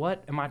look at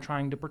what am I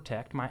trying to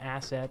protect, my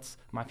assets,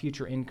 my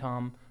future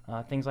income,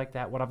 things like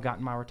that, what I've got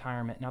in my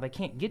retirement. Now, they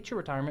can't get your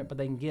retirement, but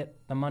they can get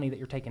the money that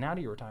you're taking out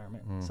of your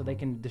retirement. Mm-hmm. So they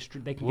can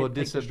Well,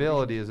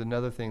 disability is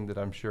another thing that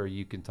I'm sure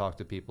you can talk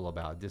to people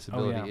about,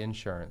 disability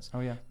insurance.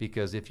 Oh, yeah.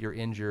 Because if you're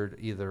injured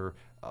either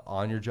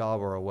on your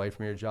job or away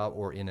from your job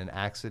or in an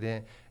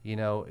accident, you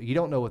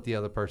don't know what the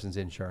other person's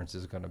insurance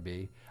is going to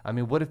be. I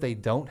mean, what if they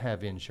don't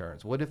have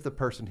insurance? What if the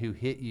person who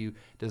hit you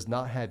does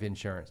not have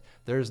insurance?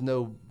 There's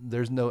no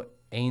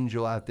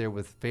angel out there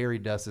with fairy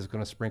dust is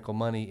going to sprinkle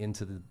money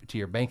to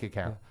your bank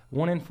account.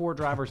 1 in 4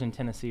 drivers in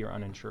Tennessee are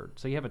uninsured.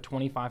 So you have a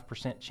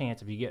 25%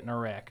 chance if you get in a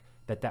wreck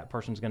that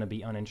person's going to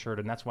be uninsured,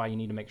 and that's why you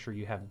need to make sure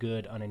you have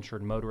good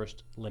uninsured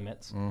motorist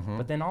limits. Mm-hmm.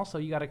 But then also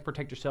you got to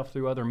protect yourself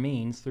through other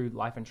means, through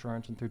life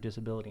insurance and through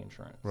disability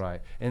insurance.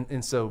 Right.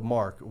 And so,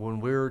 Mark, when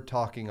we're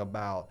talking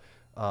about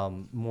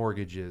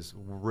mortgages,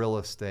 real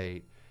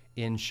estate,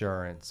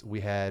 insurance,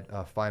 we had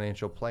a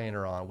financial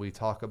planner on. We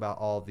talk about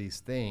all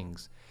these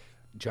things.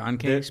 John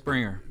K.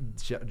 Springer.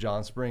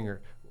 John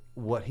Springer.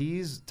 What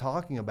he's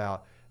talking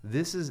about,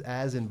 this is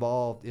as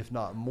involved, if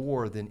not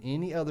more, than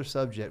any other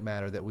subject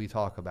matter that we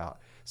talk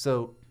about.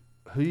 So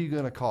who are you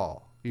going to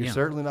call? You're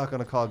certainly not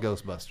going to call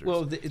Ghostbusters.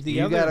 Well,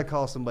 you got to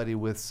call somebody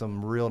with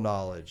some real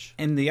knowledge.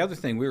 And the other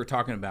thing we were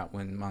talking about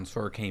when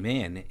Mansour came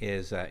in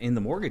is in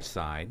the mortgage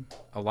side,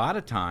 a lot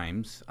of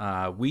times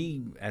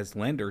we as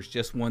lenders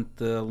just want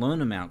the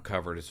loan amount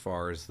covered as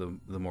far as the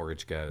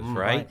mortgage goes,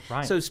 right?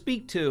 So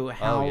speak to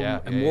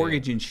how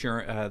mortgage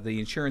insurance, the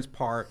insurance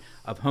part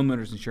of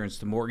homeowners insurance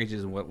to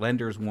mortgages and what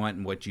lenders want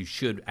and what you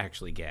should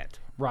actually get.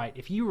 Right.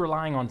 If you're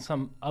relying on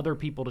some other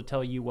people to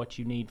tell you what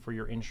you need for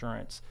your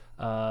insurance,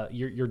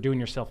 you're doing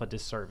yourself a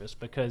disservice,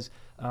 because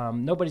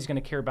nobody's going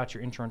to care about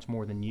your insurance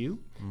more than you,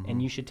 and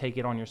you should take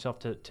it on yourself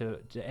to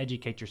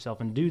educate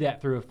yourself, and do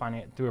that through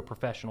a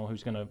professional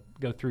who's going to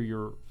go through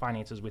your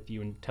finances with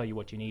you and tell you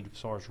what you need as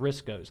far as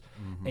risk goes.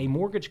 A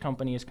mortgage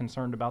company is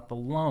concerned about the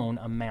loan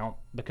amount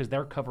because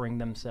they're covering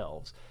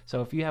themselves.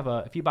 So if you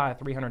buy a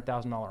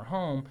 $300,000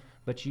 home,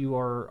 but you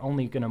are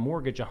only going to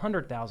mortgage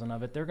 $100,000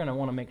 of it, they're going to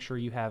want to make sure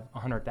you have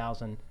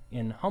 $100,000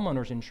 in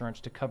homeowners insurance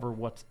to cover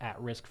what's at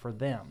risk for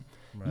them.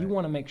 Right. You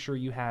want to make sure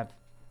you have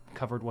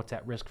covered what's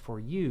at risk for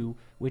you,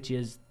 which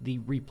is the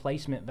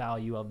replacement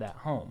value of that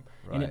home.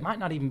 Right. And it might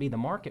not even be the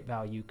market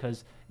value,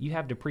 because you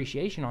have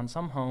depreciation on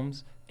some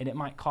homes, and it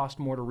might cost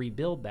more to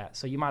rebuild that.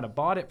 So you might have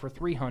bought it for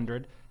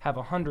 $300, have a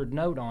 100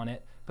 note on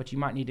it, but you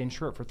might need to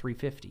insure it for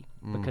 $350,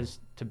 because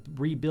to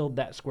rebuild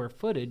that square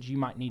footage, you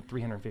might need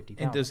 $350,000.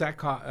 And does that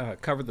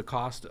cover the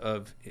cost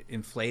of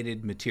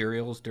inflated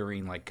materials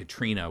during, like,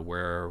 Katrina,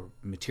 where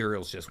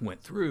materials just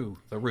went through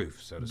the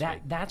roof, so to speak?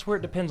 That's where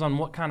it depends on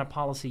what kind of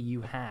policy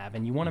you have,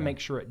 and you want to make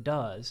sure it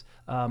does.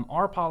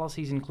 Our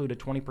policies include a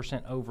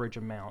 20% overage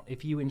amount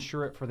if you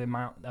insure it for the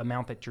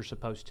amount that you're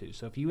supposed to.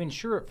 So if you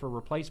insure it for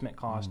replacement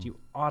cost, you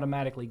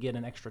automatically get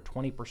an extra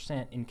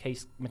 20% in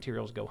case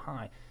materials go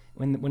high.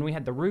 When we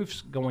had the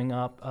roofs going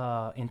up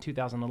in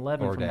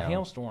 2011 from the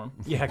hailstorm,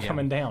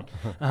 coming down,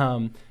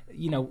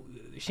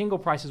 shingle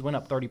prices went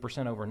up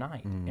 30%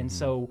 overnight. And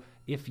so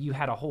if you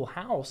had a whole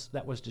house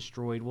that was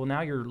destroyed, well,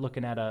 now you're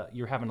looking at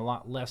you're having a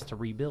lot less to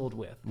rebuild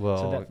with. Well,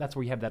 so that's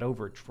where you have that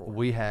overage for.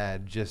 We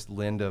had just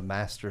Linda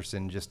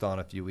Masterson just on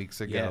a few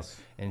weeks ago,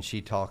 and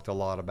she talked a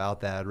lot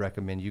about that. I'd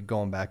recommend you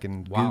going back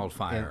and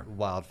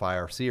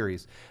Wildfire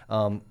series.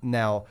 And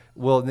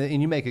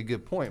you make a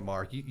good point,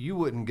 Mark. You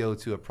wouldn't go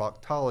to a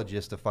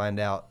proctologist to find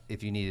out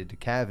if you needed a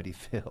cavity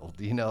filled.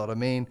 You know what I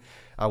mean?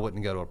 I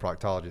wouldn't go to a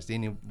proctologist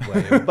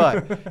anyway,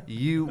 but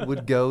you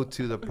would go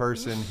to the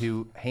person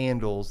who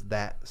handles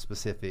that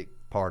specific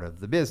part of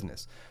the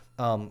business.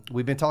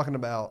 We've been talking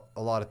about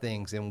a lot of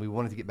things, and we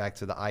wanted to get back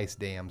to the ice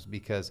dams,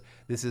 because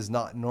this is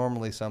not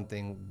normally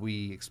something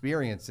we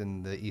experience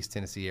in the East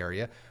Tennessee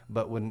area.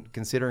 But when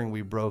considering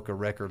we broke a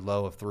record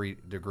low of 3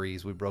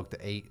 degrees, we broke the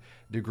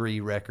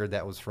 8-degree record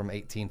that was from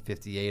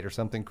 1858 or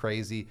something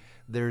crazy.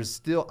 There's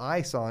still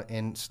ice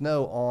and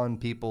snow on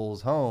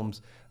people's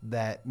homes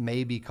that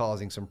may be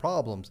causing some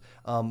problems.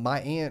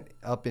 My aunt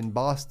up in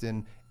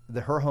Boston,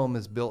 her home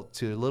is built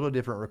to a little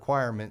different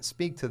requirements.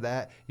 Speak to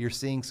that. You're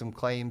seeing some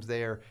claims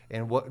there,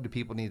 and what do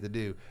people need to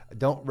do?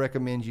 Don't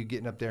recommend you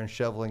getting up there and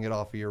shoveling it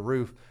off of your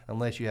roof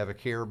unless you have a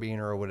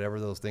carabiner or whatever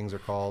those things are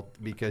called,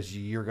 because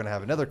you're going to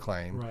have another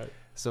claim. Right.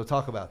 So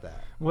talk about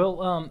that. Well,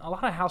 a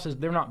lot of houses,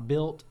 they're not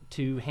built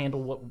to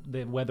handle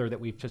the weather that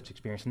we've just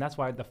experienced. And that's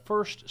why the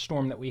first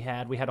storm that we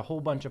had a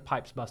whole bunch of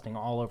pipes busting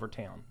all over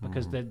town,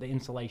 because the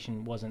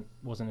insulation wasn't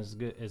as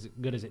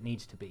good as it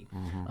needs to be.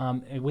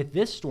 And with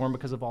this storm,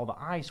 because of all the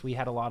ice, we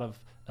had a lot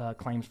of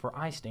claims for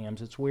ice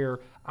dams. It's where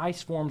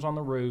ice forms on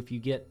the roof, you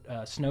get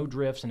snow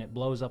drifts, and it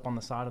blows up on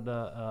the side of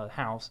the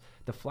house.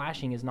 The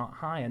flashing is not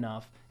high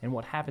enough, and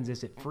what happens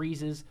is it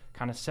freezes,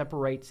 kind of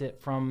separates it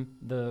from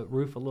the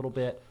roof a little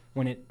bit.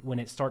 When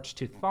it starts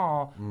to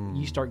thaw,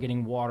 you start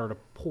getting water to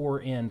pour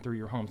in through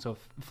your home. So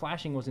if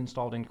flashing was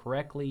installed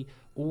incorrectly,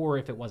 or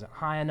if it wasn't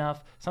high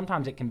enough,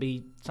 sometimes it can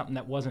be something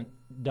that wasn't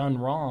done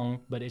wrong,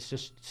 but it's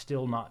just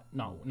still not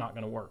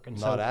going to work. And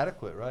not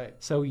adequate, right?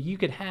 So you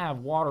could have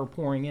water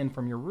pouring in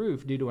from your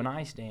roof due to an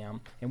ice dam,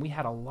 and we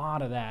had a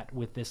lot of that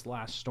with this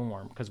last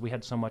storm, because we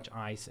had so much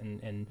ice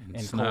and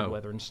cold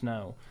weather and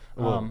snow.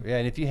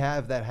 And if you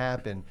have that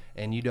happen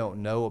and you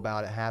don't know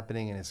about it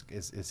happening, and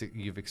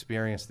you've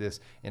experienced this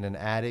in an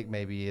attic,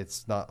 maybe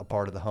it's not a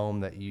part of the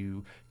home that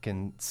you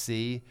can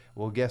see,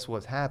 well, guess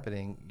what's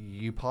happening?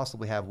 You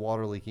possibly have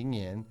water leaking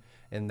in,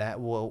 and that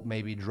will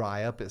maybe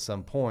dry up at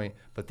some point,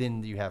 but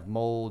then you have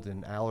mold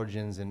and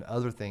allergens and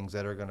other things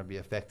that are going to be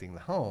affecting the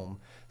home.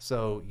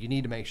 So you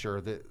need to make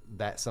sure that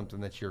that's something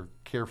that you're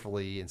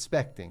carefully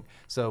inspecting.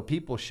 So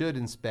people should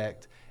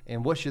inspect,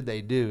 and what should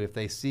they do if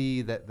they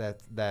see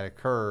that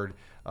occurred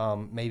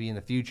maybe in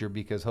the future,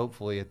 because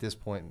hopefully at this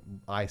point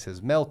ice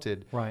has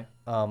melted. Right.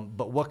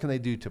 But what can they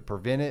do to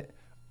prevent it?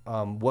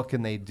 What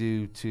can they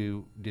do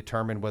to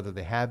determine whether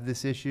they have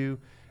this issue?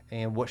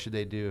 And what should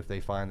they do if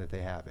they find that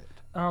they have it?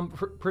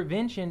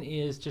 Prevention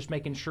is just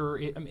making sure.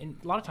 A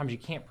lot of times you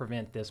can't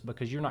prevent this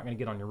because you're not going to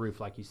get on your roof,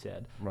 like you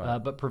said. Right.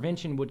 But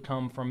prevention would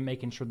come from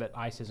making sure that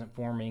ice isn't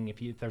forming. If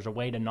there's a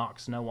way to knock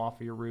snow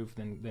off of your roof,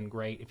 then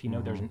great. If you know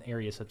there's an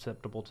area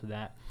susceptible to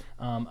that,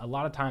 a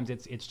lot of times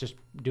it's just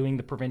doing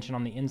the prevention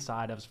on the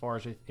inside. As far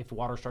as if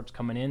water starts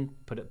coming in,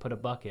 put a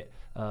bucket,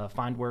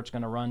 find where it's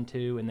going to run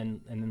to, and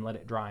then let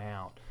it dry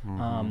out.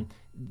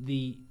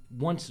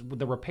 Once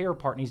the repair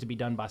part needs to be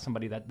done by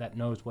somebody that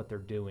knows what they're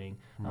doing,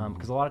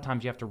 because a lot of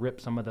times you have to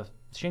rip some of the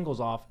shingles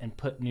off and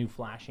put new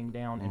flashing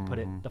down and put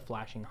the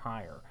flashing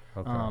higher.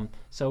 Okay.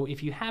 So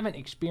if you haven't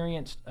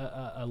experienced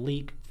a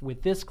leak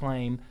with this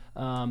claim,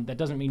 that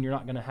doesn't mean you're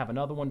not going to have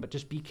another one, but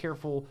just be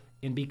careful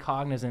and be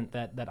cognizant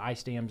that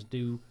ice dams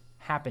do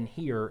happen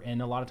here,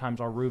 and a lot of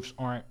times our roofs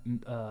aren't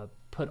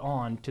put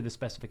on to the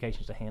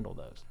specifications to handle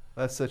those.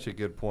 That's such a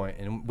good point,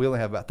 and we only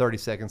have about 30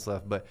 seconds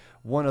left. But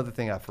one other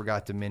thing I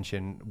forgot to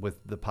mention with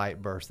the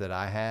pipe burst that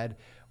I had,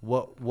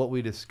 what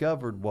we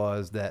discovered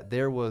was that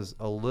there was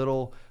a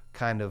little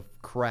kind of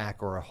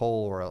crack or a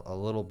hole or a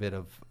little bit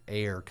of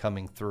air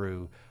coming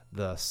through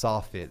the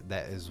soffit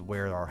that is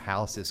where our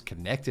house is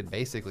connected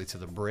basically to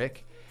the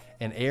brick,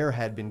 and air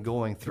had been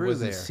going through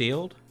there. Was it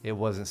sealed? It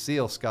wasn't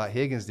sealed. Scott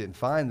Higgins didn't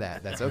find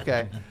that. That's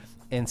okay.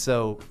 And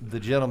so the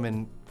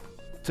gentleman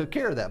took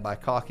care of that by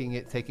caulking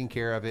it, taking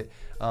care of it.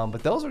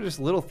 But those are just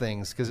little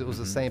things because it was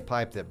the same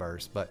pipe that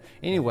burst. But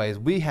anyways,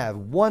 we have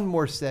one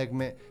more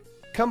segment.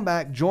 Come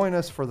back, join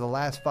us for the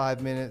last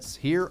 5 minutes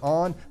here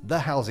on The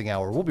Housing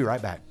Hour. We'll be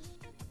right back.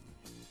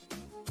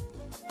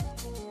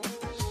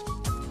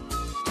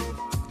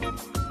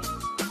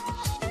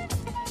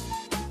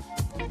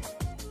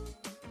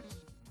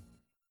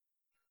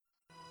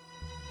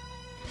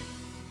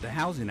 The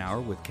Housing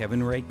Hour with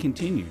Kevin Ray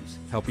continues,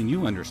 helping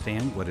you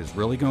understand what is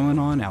really going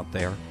on out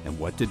there and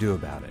what to do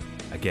about it.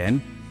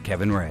 Again,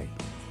 Kevin Ray.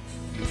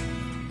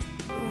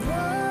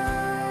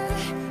 Run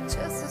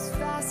just as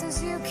fast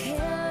as you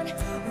can.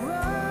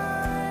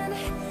 Run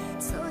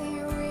till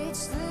you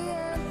reach the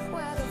end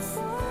where the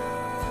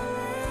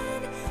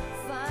fallen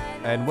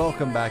find. And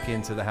welcome back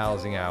into The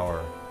Housing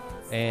Hour.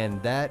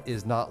 And that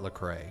is not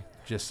Lecrae.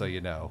 Just so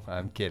you know,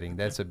 I'm kidding.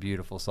 That's a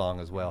beautiful song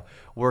as well.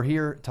 We're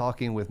here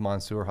talking with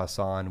Mansour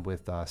Hasan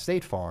with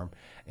State Farm,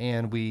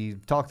 and we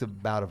talked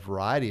about a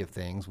variety of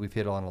things. We've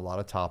hit on a lot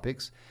of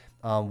topics.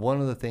 One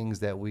of the things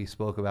that we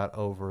spoke about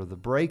over the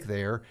break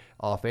there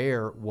off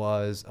air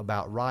was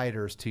about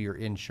riders to your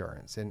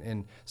insurance.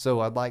 And so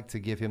I'd like to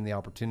give him the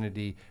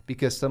opportunity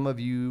because some of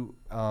you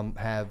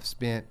have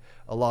spent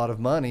a lot of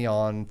money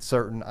on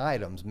certain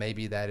items.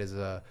 Maybe that is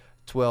a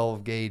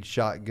 12-gauge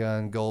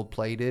shotgun,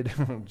 gold-plated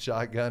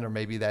shotgun, or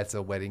maybe that's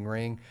a wedding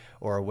ring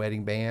or a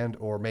wedding band,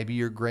 or maybe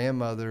your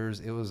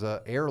grandmother's, it was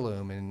a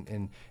heirloom,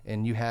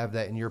 and you have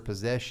that in your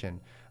possession.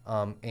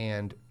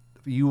 And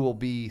you will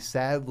be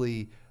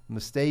sadly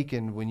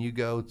mistaken when you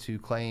go to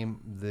claim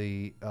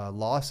the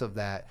loss of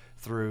that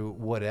through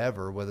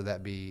whatever, whether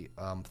that be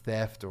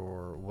theft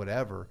or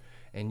whatever,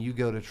 and you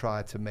go to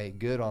try to make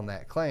good on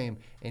that claim,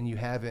 and you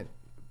haven't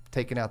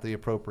taken out the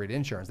appropriate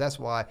insurance. That's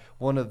why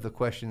one of the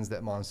questions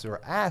that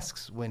Mansour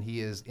asks when he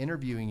is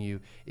interviewing you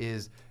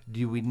is,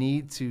 do we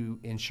need to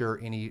insure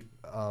any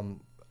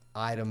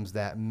items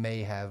that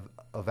may have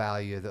a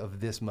value of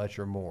this much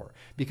or more?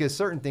 Because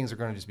certain things are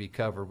going to just be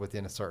covered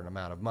within a certain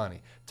amount of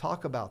money.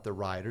 Talk about the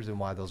riders and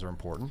why those are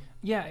important.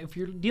 Yeah, if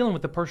you're dealing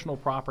with the personal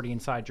property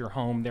inside your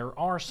home, there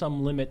are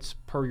some limits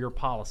per your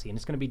policy, and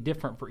it's going to be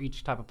different for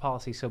each type of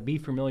policy, so be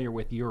familiar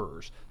with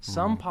yours.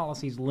 Some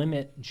policies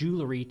limit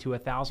jewelry to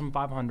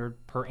 $1,500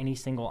 per any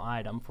single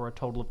item for a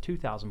total of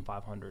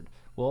 $2,500.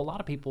 Well, a lot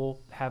of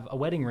people have a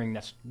wedding ring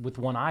that's with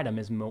one item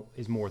is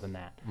more than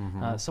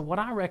that. So what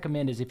I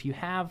recommend is if you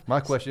have... My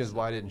question is,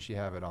 why didn't she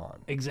have it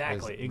on?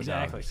 Exactly.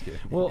 No,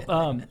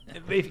 well,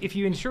 if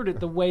you insured it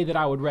the way that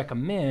I would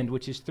recommend,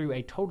 which is through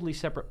a totally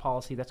separate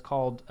policy that's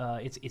called,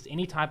 it's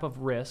any type of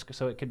risk,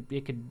 so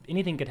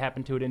anything could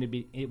happen to it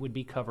and it would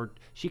be covered.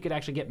 She could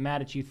actually get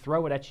mad at you,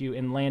 throw it at you,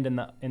 and land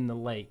in the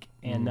lake,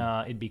 and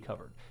it'd be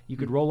covered. You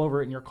could roll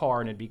over it in your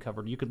car and it'd be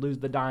covered. You could lose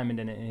the diamond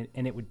in it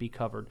and it would be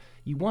covered.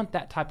 You want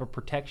that type of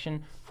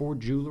protection for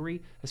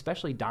jewelry,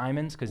 especially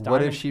diamonds, because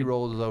what if she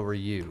rolls over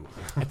you?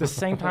 At the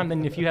same time,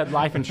 then if you had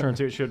life insurance,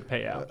 it should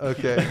pay out.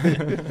 Okay.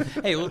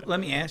 Hey, let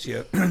me ask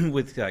you,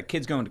 with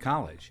kids going to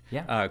college,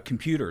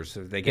 computers,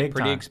 they get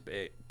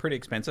pretty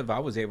expensive. I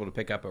was able to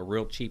pick up a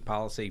real cheap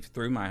policy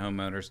through my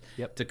homeowners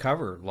to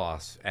cover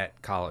loss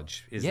at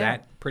college. Is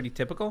that pretty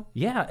typical?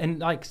 Yeah, and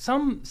like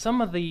some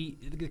of the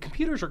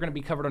computers are going to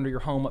be covered under your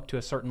home up to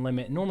a certain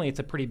limit. Normally, it's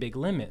a pretty big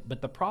limit,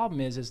 but the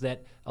problem is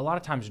that a lot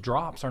of times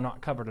drops are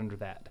not covered under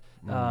that.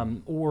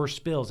 Or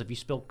spills, if you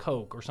spill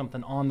Coke or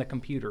something on the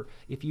computer.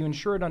 If you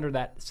insure it under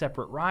that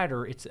separate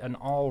rider, it's an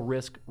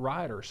all-risk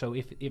rider. So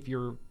if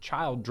your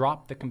child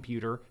dropped the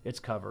computer, it's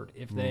covered.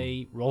 If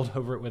they rolled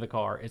over it with a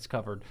car, it's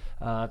covered.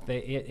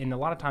 And a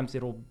lot of times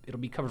it'll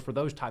be covered for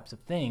those types of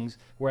things,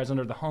 whereas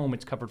under the home,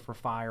 it's covered for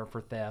fire,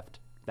 for theft,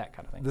 that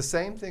kind of thing. The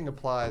same thing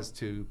applies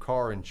to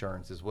car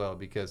insurance as well,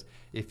 because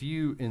if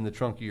you, in the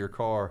trunk of your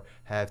car,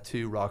 have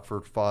two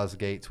Rockford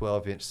Fosgate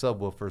 12-inch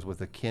subwoofers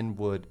with a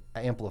Kenwood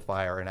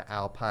amplifier and an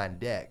Alpine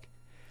deck,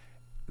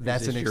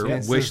 that's an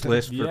expensive... Your wish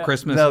list for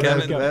Christmas, no,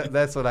 Kevin?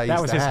 That's what I used to have.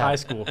 That was his high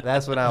school.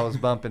 That's when I was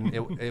bumping.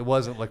 It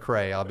wasn't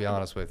Lecrae, I'll be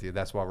honest with you.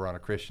 That's why we're on a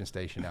Christian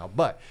station now.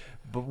 But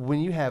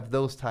when you have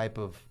those type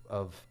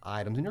of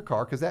items in your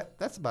car, because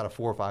that's about a $4,000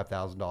 or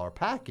 $5,000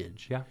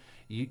 package. Yeah.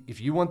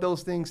 If you want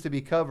those things to be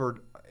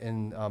covered,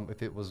 and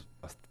if it was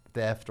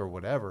theft or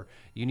whatever,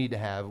 you need to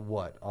have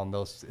what on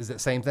those? Is it the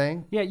same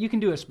thing? Yeah, you can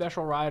do a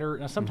special rider.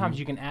 Now, sometimes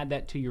you can add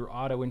that to your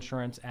auto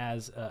insurance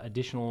as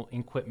additional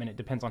equipment. It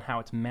depends on how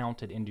it's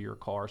mounted into your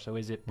car. So,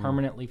 is it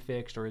permanently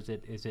fixed or is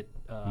it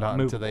Not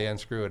movable? until they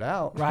unscrew it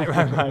out.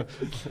 Right.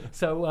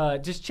 So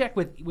just check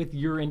with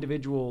your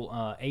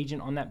individual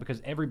agent on that,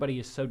 because everybody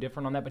is so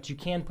different on that. But you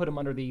can put them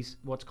under these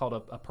what's called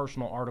a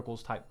personal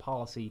articles type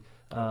policy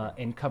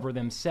and cover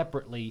them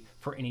separately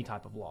for any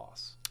type of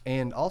loss.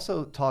 And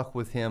also talk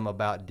with him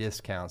about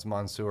discounts,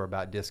 Mansour,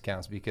 about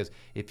discounts, because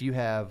if you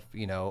have,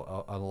 an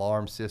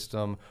alarm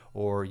system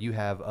or you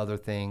have other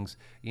things,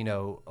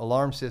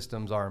 alarm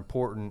systems are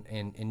important,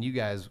 and you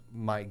guys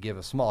might give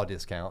a small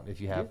discount if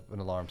you have an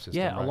alarm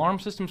system. Yeah, right? alarm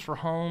systems for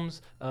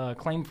homes,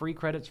 claim-free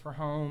credits for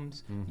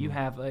homes. Mm-hmm. You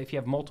have, if you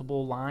have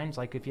multiple lines,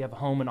 like if you have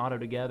home and auto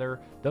together,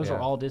 those are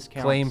all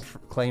discounts.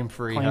 Claim-free,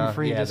 Claim-free huh?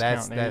 Yeah,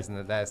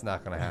 discount, that's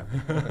not going to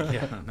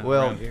happen.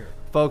 Well,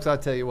 folks, I'll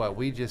tell you what,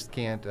 we just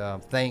can't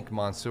thank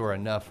Mansour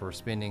enough for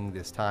spending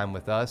this time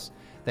with us.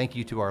 Thank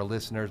you to our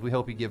listeners. We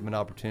hope you give him an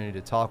opportunity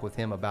to talk with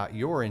him about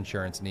your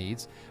insurance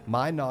needs.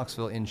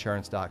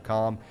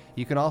 MyKnoxvilleInsurance.com.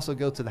 You can also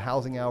go to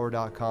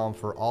thehousinghour.com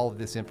for all of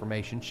this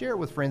information. Share it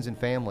with friends and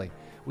family.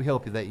 We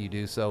hope that you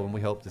do so, and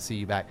we hope to see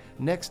you back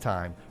next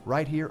time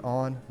right here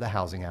on The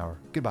Housing Hour.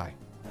 Goodbye.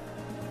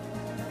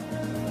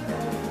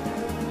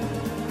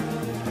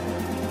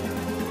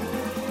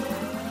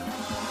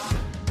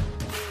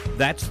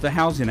 That's the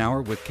Housing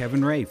Hour with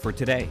Kevin Ray for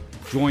today.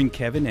 Join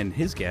Kevin and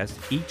his guests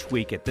each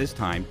week at this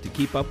time to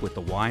keep up with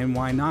the why and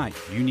why not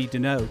you need to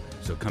know,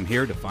 so come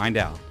here to find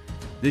out.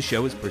 This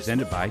show is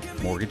presented by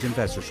Mortgage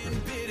Investors Group.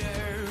 It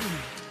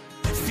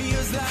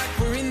feels like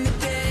we're in the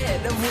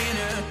dead of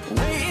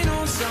winter, waiting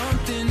on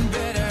something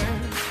better.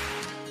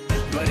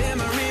 But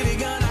am I